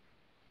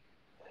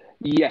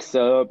 Yes,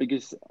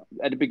 because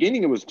at the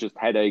beginning it was just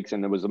headaches,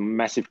 and there was a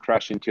massive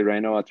crash in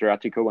Tirreno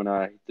Adriatico when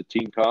I hit the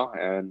team car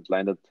and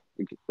landed.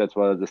 That's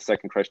why the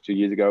second crash 2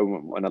 years ago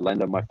when I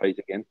landed on my face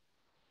again.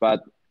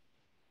 But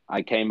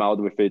I came out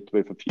with it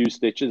with a few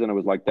stitches, and I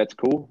was like, that's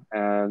cool,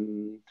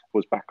 and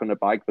was back on the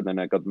bike. But then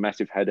I got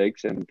massive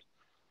headaches, and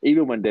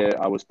even when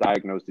I was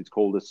diagnosed, it's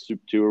called a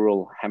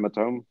subdural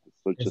hematome.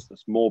 So it's just a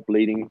small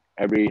bleeding.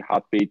 Every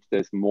heartbeat,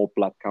 there's more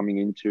blood coming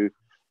into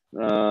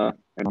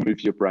and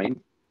moves your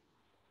brain.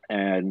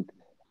 And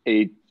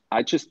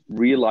I just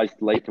realized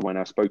later when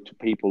I spoke to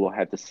people who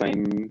had the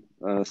same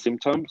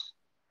symptoms,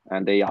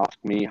 and they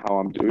asked me how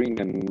I'm doing,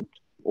 and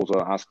also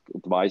asked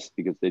advice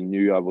because they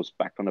knew I was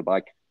back on the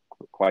bike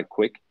quite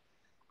quick.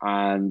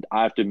 And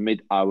I have to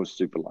admit, I was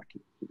super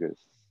lucky because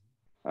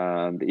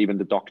even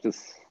the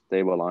doctors,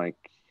 they were like,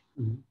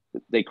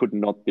 they could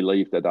not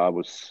believe that I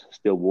was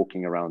still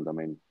walking around. I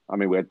mean,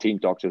 we had team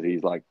doctors.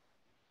 He's like,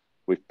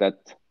 with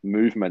that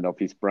movement of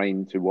his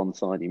brain to one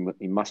side,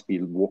 he must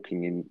be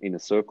walking in a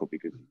circle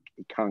because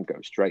he can't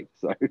go straight.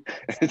 So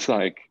it's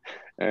like,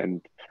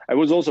 and it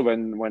was also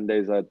when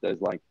there's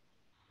like,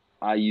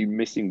 are you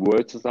missing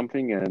words or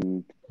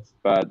something?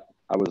 But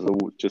I was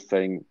just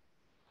saying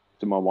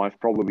to my wife,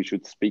 probably we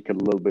should speak a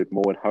little bit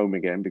more at home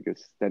again,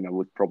 because then I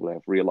would probably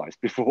have realized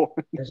before.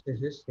 Yes.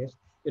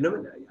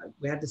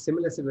 We had a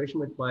similar situation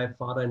with my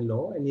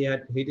father-in-law, and he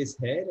had hit his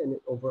head and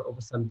over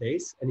some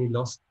days, and he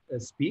lost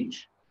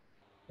speech.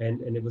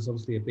 and it was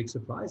obviously a big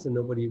surprise, and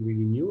nobody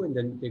really knew. And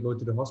then they go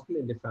to the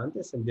hospital and they found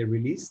this, and they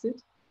released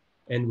it,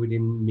 and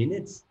within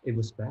minutes it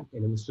was back,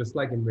 and it was just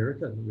like a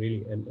miracle,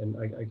 really. And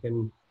I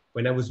can,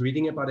 when I was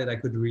reading about it, I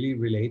could really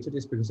relate to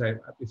this, because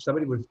if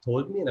somebody would have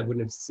told me and I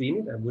wouldn't have seen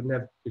it, I wouldn't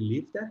have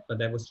believed that. But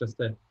that was just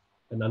an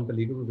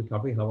unbelievable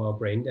recovery, how our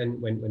brain then,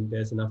 when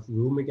there's enough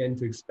room again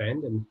to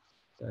expand, and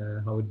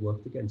how it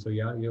worked again. So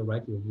yeah, you're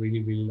right. You're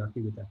really, really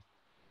lucky with that.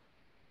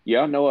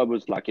 Yeah, no, I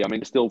was lucky. I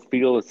mean, still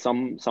feel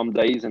some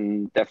days,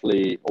 and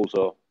definitely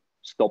also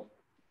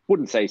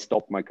wouldn't say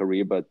stop my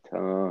career, but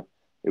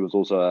it was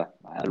also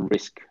a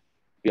risk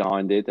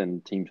behind it,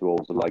 and teams were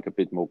also like a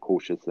bit more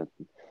cautious and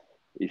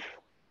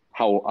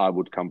how I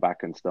would come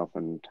back and stuff,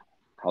 and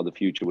how the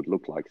future would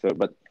look like. So,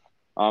 but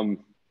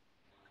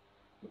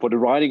for the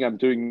riding I'm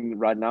doing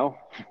right now,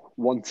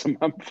 once a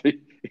month,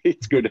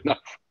 it's good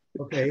enough.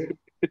 Okay.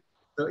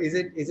 So is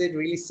it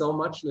really so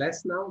much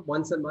less now,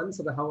 once a month?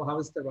 So how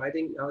is the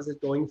riding? How is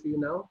it going for you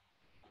now?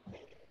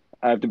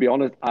 I have to be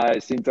honest,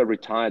 since I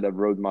retired, I've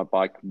rode my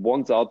bike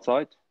once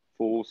outside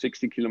for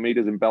 60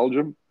 kilometers in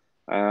Belgium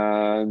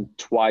and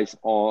twice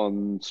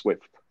on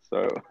Swift.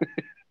 So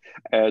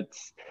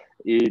it's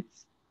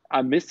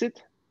I miss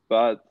it,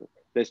 but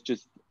there's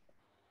just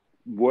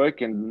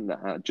work and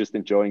just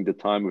enjoying the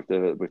time with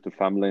the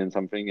family and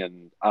something.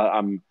 And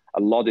I'm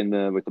a lot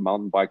with the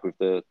mountain bike with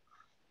the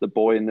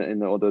boy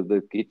or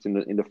the kids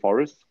in the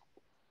forest,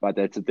 but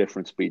that's a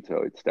different speed.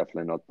 So it's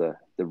definitely not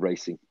the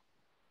racing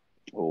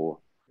or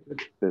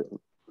the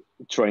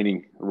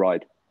training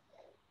ride.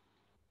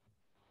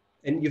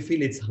 And you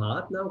feel it's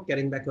hard now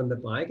getting back on the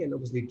bike, and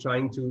obviously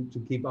trying to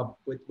keep up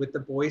with the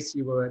boys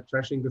you were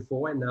trashing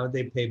before, and now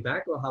they pay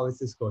back, or how is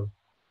this going?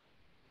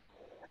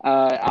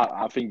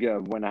 I think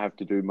when I have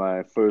to do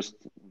my first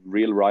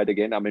real ride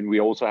again, I mean, we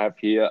also have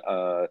here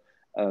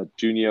a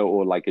junior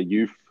or like a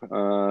youth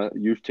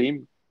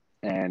team.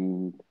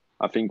 And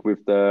I think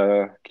with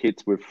the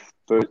kids with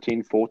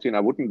 13, 14, I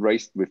wouldn't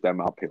race with them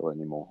uphill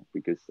anymore,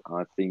 because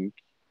I think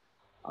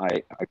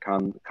I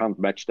can't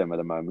match them at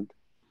the moment.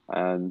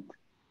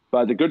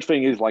 But the good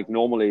thing is, like,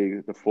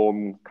 normally the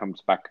form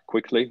comes back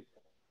quickly,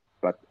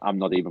 but I'm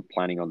not even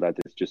planning on that.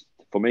 It's just,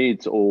 for me,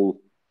 it's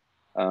all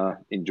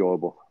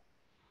enjoyable.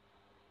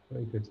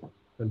 Very good.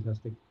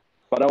 Fantastic.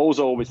 But I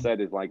also always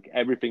said it's like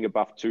everything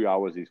above 2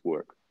 hours is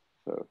work.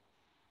 So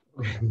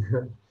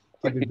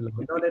keep it below.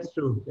 No, that's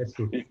true. That's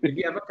true. If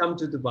you ever come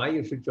to Dubai,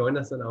 you should join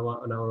us on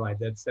our ride.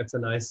 That's a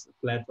nice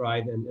flat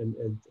ride,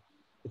 and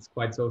it's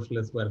quite social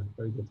as well.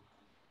 Very good.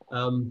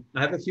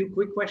 I have a few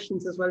quick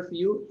questions as well for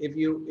you. If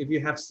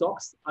you have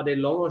socks, are they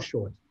long or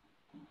short?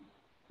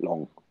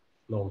 Long.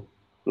 Long.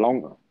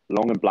 Long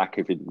and black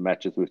if it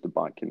matches with the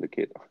bike and the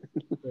kit.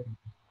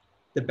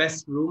 The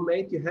best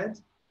roommate you had?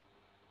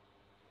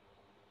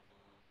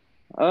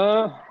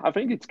 I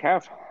think it's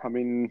Cav. I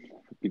mean,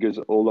 because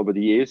all over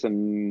the years,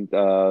 and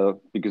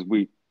because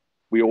we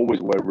always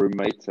were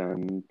roommates,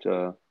 and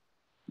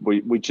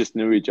we just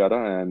knew each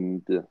other,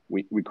 and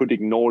we could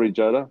ignore each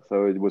other.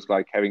 So it was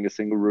like having a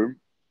single room.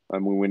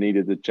 And when we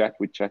needed to chat,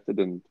 we chatted,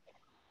 and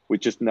we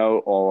just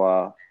know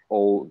our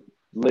all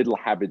little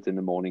habits in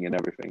the morning and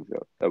everything.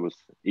 So that was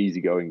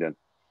easy going then.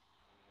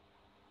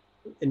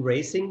 In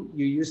racing,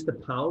 you use the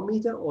power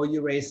meter, or you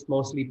race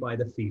mostly by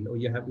the feel, or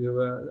you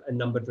were a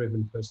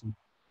number-driven person?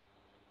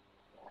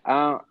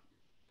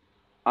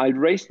 I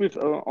raced with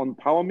on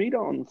power meter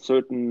on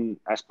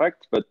certain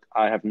aspects, but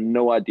I have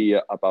no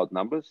idea about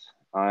numbers.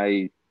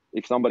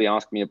 If somebody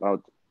asks me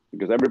about,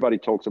 because everybody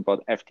talks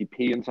about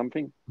FTP and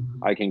something,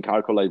 I can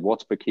calculate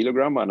watts per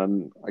kilogram, and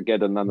then I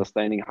get an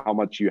understanding how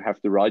much you have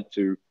to ride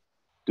to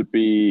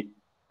be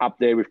up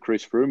there with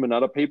Chris Froome and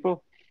other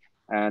people,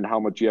 and how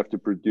much you have to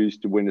produce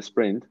to win a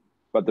sprint.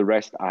 But the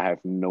rest, I have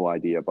no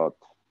idea about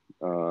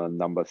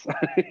numbers.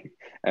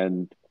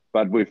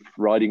 But with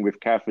riding with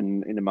Cav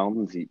in the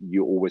mountains,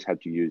 you always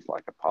had to use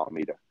like a power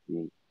meter,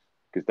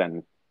 because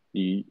then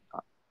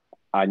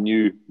I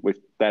knew with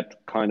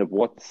that kind of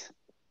watts,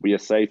 we are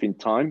safe in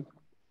time,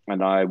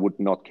 and I would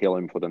not kill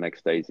him for the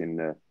next days in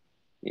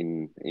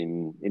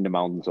the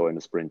mountains or in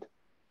a sprint.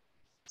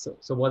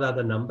 So what are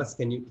the numbers?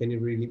 Can you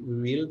really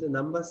reveal the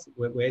numbers?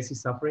 Where is he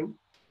suffering?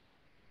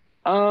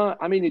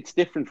 I mean, it's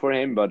different for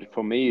him, but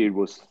for me,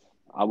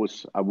 I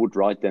would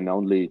ride then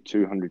only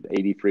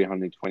 280,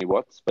 320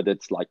 watts, but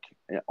it's like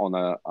on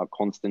a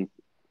constant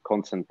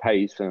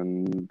pace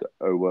and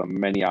over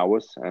many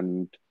hours.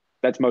 And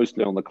that's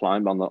mostly on the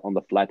climb. On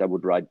the flat, I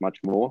would ride much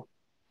more,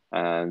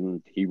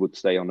 and he would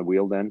stay on the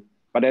wheel then.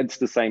 But it's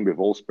the same with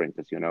all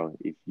sprinters,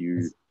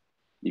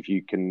 if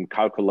you can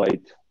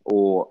calculate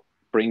or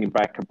bring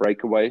back a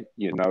breakaway,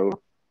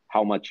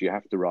 how much you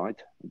have to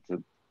ride.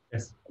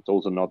 It's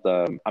also not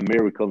a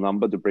miracle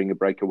number to bring a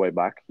breakaway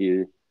back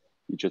here.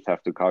 You just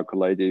have to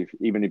calculate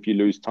even if you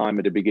lose time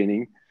at the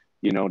beginning,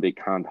 they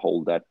can't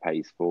hold that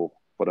pace for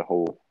the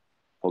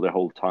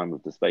whole time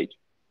of the stage.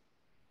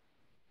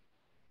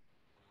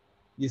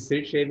 You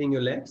still shaving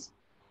your legs?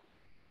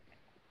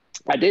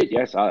 I did,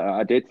 yes.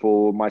 I did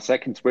for my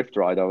second Swift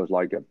ride. I was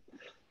like,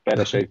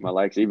 better shave my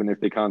legs, even if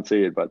they can't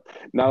see it. But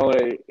now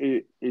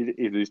it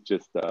is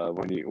just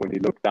when you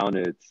look down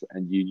at it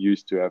and you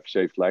used to have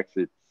shaved legs,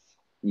 it's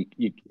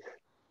you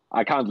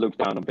I can't look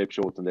down on bib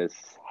shorts and there's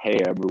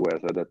hair everywhere,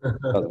 so that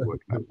doesn't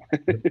work now.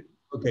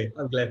 Okay,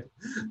 I'm glad.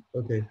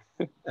 Okay.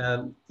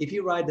 If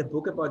you write a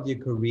book about your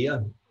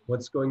career,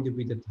 what's going to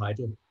be the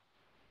title?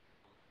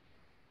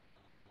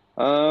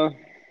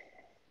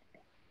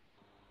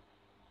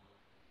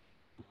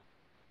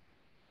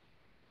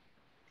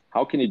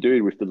 How can you do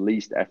it with the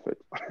least effort?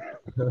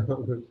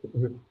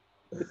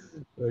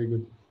 Very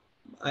good.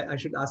 I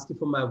should ask you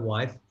for my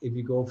wife, if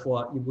you go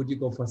for, would you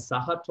go for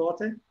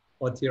Sachertorte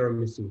or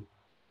tiramisu?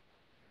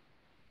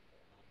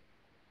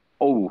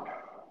 Oh,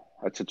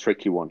 that's a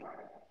tricky one.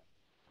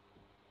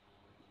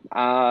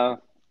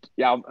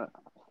 Yeah,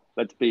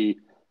 let's be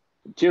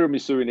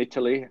tiramisu in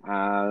Italy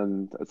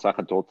and a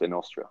Sachertorte in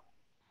Austria.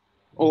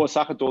 Or a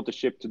Sachertorte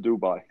shipped to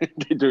Dubai.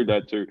 They do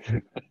that too.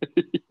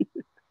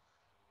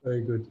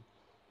 Very good.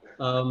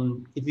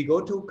 If you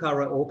go to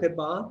karaoke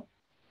bar,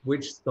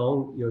 which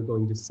song you're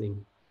going to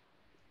sing?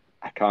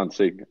 I can't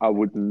sing. I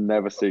would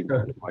never sing.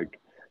 Like,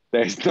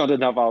 there's not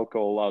enough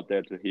alcohol out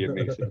there to hear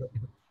me sing.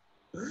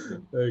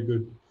 Very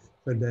good.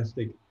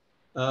 Fantastic.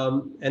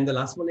 And the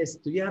last one is,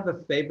 do you have a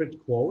favorite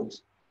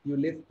quote you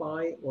live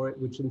by or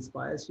which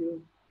inspires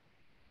you?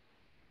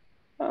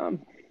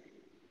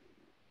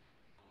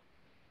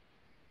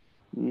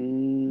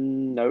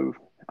 No.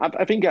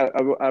 I think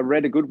I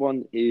read a good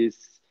one. It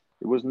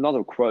was not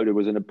a quote, it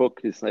was in a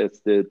book. It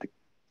says that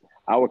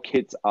our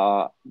kids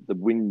are the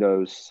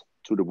windows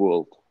to the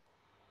world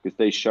because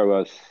they show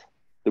us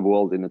the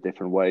world in a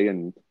different way.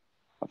 And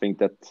I think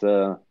that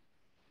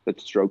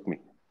struck me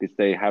because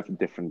they have a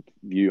different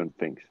view on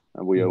things.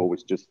 And we are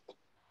always just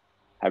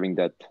having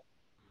that,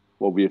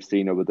 what we have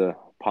seen over the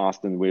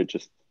past, and we're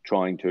just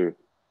trying to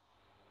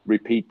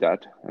repeat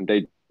that. And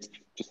they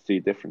just see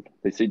different.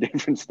 They see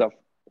different stuff.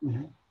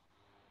 Mm-hmm.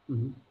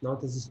 Mm-hmm. No,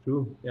 this is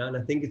true. Yeah, and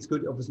I think it's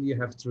good. Obviously, you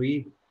have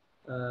three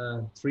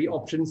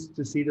options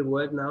to see the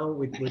world now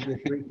with your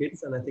three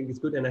kids, and I think it's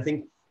good. And I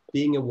think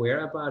being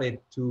aware about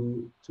it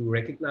to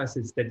recognize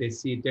it, that they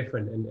see it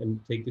different and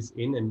take this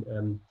in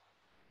and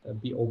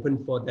be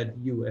open for that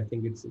view. I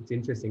think it's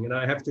interesting, and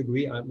I have to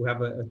agree. We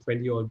have a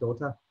 20-year-old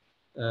daughter,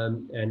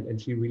 and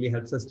she really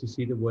helps us to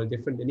see the world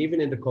different. And even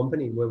in the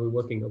company where we're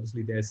working,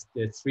 obviously there's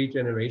three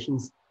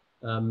generations.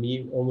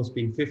 Me almost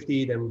being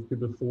 50, then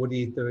people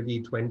 40,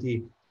 30,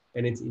 20.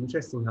 And it's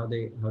interesting how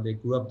they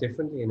grew up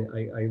differently, and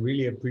I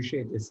really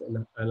appreciate this,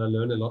 and I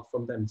learn a lot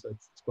from them. So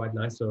it's quite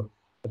nice. So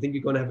I think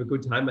you're going to have a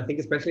good time. I think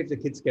especially if the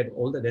kids get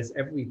older, there's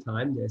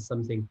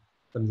something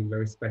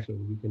very special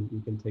you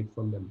can take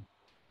from them.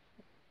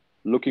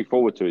 Looking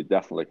forward to it,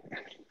 definitely.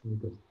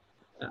 Good.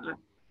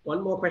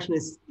 One more question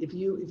is, if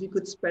you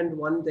could spend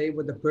one day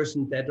with a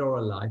person dead or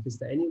alive, is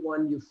there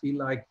anyone you feel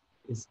like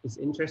is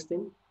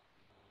interesting?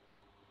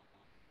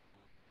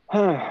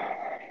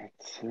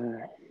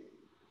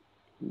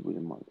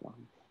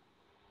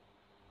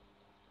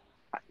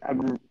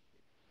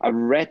 I've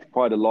read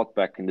quite a lot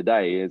back in the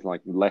day. It's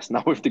like less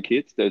now with the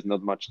kids. There's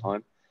not much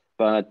time.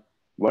 But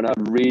when I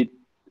read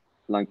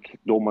like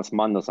Thomas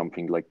Mann or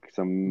something, like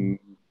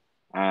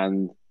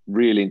and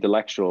really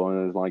intellectual,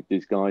 and it's like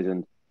these guys,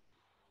 and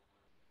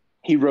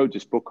he wrote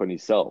this book on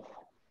himself.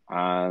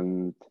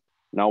 And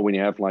now when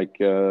you have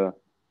like a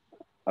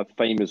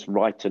famous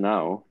writer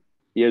now,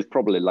 he has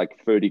probably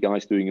like 30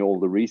 guys doing all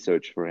the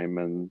research for him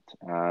and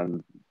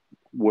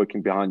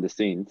working behind the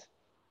scenes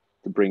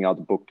to bring out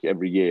a book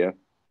every year.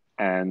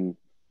 And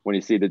when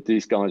you see that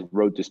these guys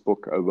wrote this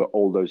book over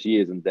all those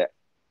years and that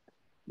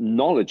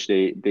knowledge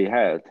they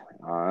had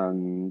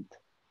and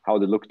how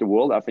they look at the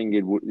world, I think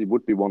it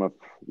would be one of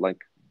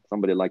like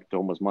somebody like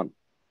Thomas Mann,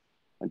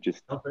 and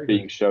just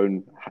being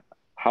shown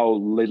how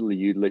little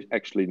you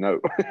actually know.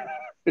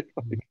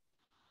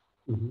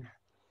 Mm-hmm.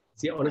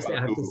 See, honestly,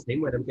 I have the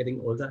same. When I'm getting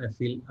older, I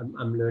feel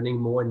I'm learning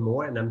more and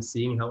more, and I'm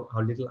seeing how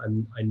little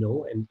I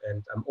know, and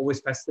I'm always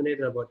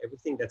fascinated about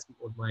everything. That's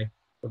what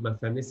my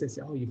family says.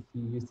 Oh, you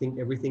think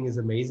everything is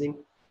amazing,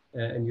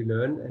 and you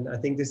learn. And I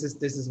think this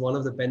is one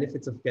of the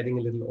benefits of getting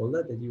a little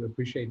older, that you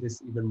appreciate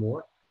this even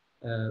more.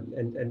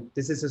 And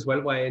this is as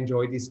well why I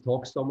enjoy these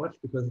talks so much,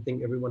 because I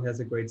think everyone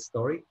has a great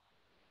story.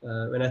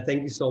 And I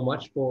thank you so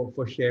much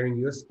for sharing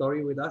your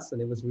story with us.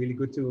 And it was really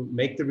good to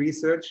make the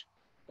research.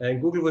 And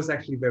Google was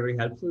actually very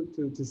helpful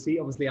to see.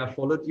 Obviously, I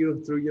followed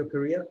you through your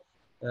career,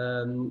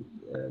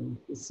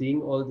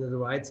 seeing all the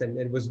rides, and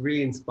it was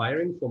really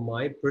inspiring for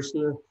my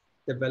personal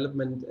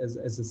development as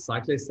a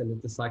cyclist and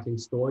at the cycling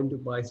store in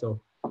Dubai.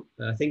 So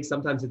I think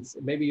sometimes it's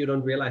maybe you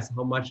don't realize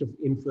how much of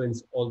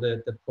influence all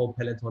the pro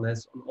peloton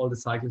has on all the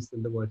cyclists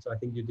in the world. So I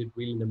think you did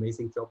really an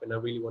amazing job, and I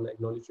really want to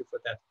acknowledge you for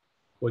that,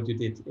 what you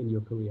did in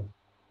your career.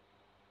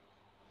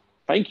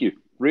 Thank you.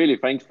 Really,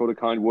 thanks for the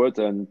kind words,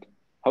 and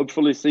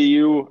hopefully see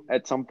you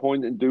at some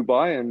point in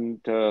Dubai.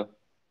 And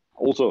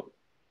also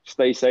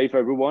stay safe,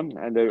 everyone,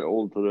 and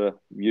all to the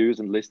viewers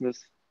and listeners.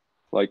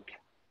 Like,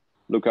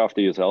 look after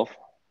yourself.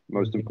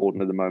 Most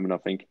important at the moment, I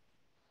think.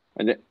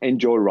 And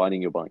enjoy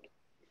riding your bike.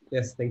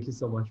 Yes, thank you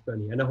so much,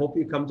 Bernie. And I hope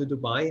you come to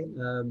Dubai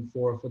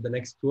for the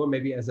next tour,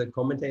 maybe as a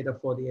commentator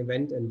for the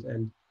event.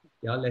 And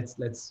yeah,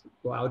 let's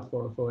go out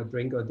for a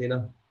drink or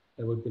dinner.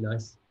 That would be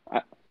nice.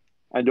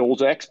 And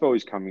also Expo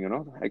is coming, you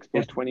know? Expo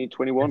Yes.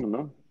 2021,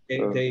 no?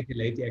 They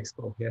delayed the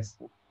Expo, yes,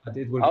 but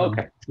it will Oh, come.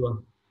 okay.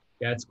 Sure.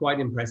 Yeah, it's quite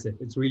impressive.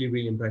 It's really,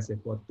 really impressive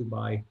what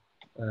Dubai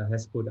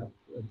has put up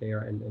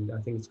there, and I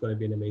think it's going to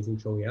be an amazing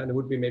show. Yeah, and it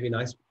would be maybe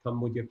nice to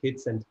come with your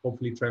kids, and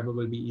hopefully travel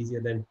will be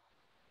easier then.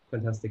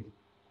 Fantastic.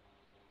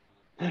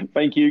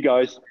 Thank you,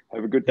 guys.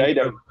 Have a good day,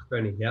 then.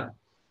 Bernie. Yeah.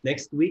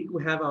 Next week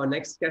we have our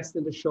next guest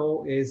in the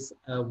show is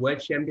world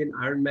champion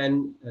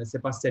Ironman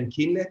Sebastian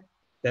Kienle.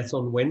 That's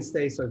on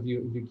Wednesday. So if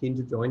you're keen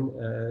to join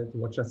to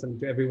watch us, and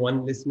to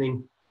everyone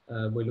listening,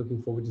 we're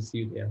looking forward to see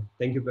you there.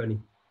 Thank you, Bernie.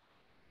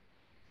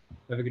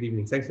 Have a good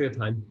evening. Thanks for your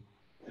time.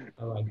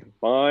 All right.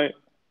 Bye.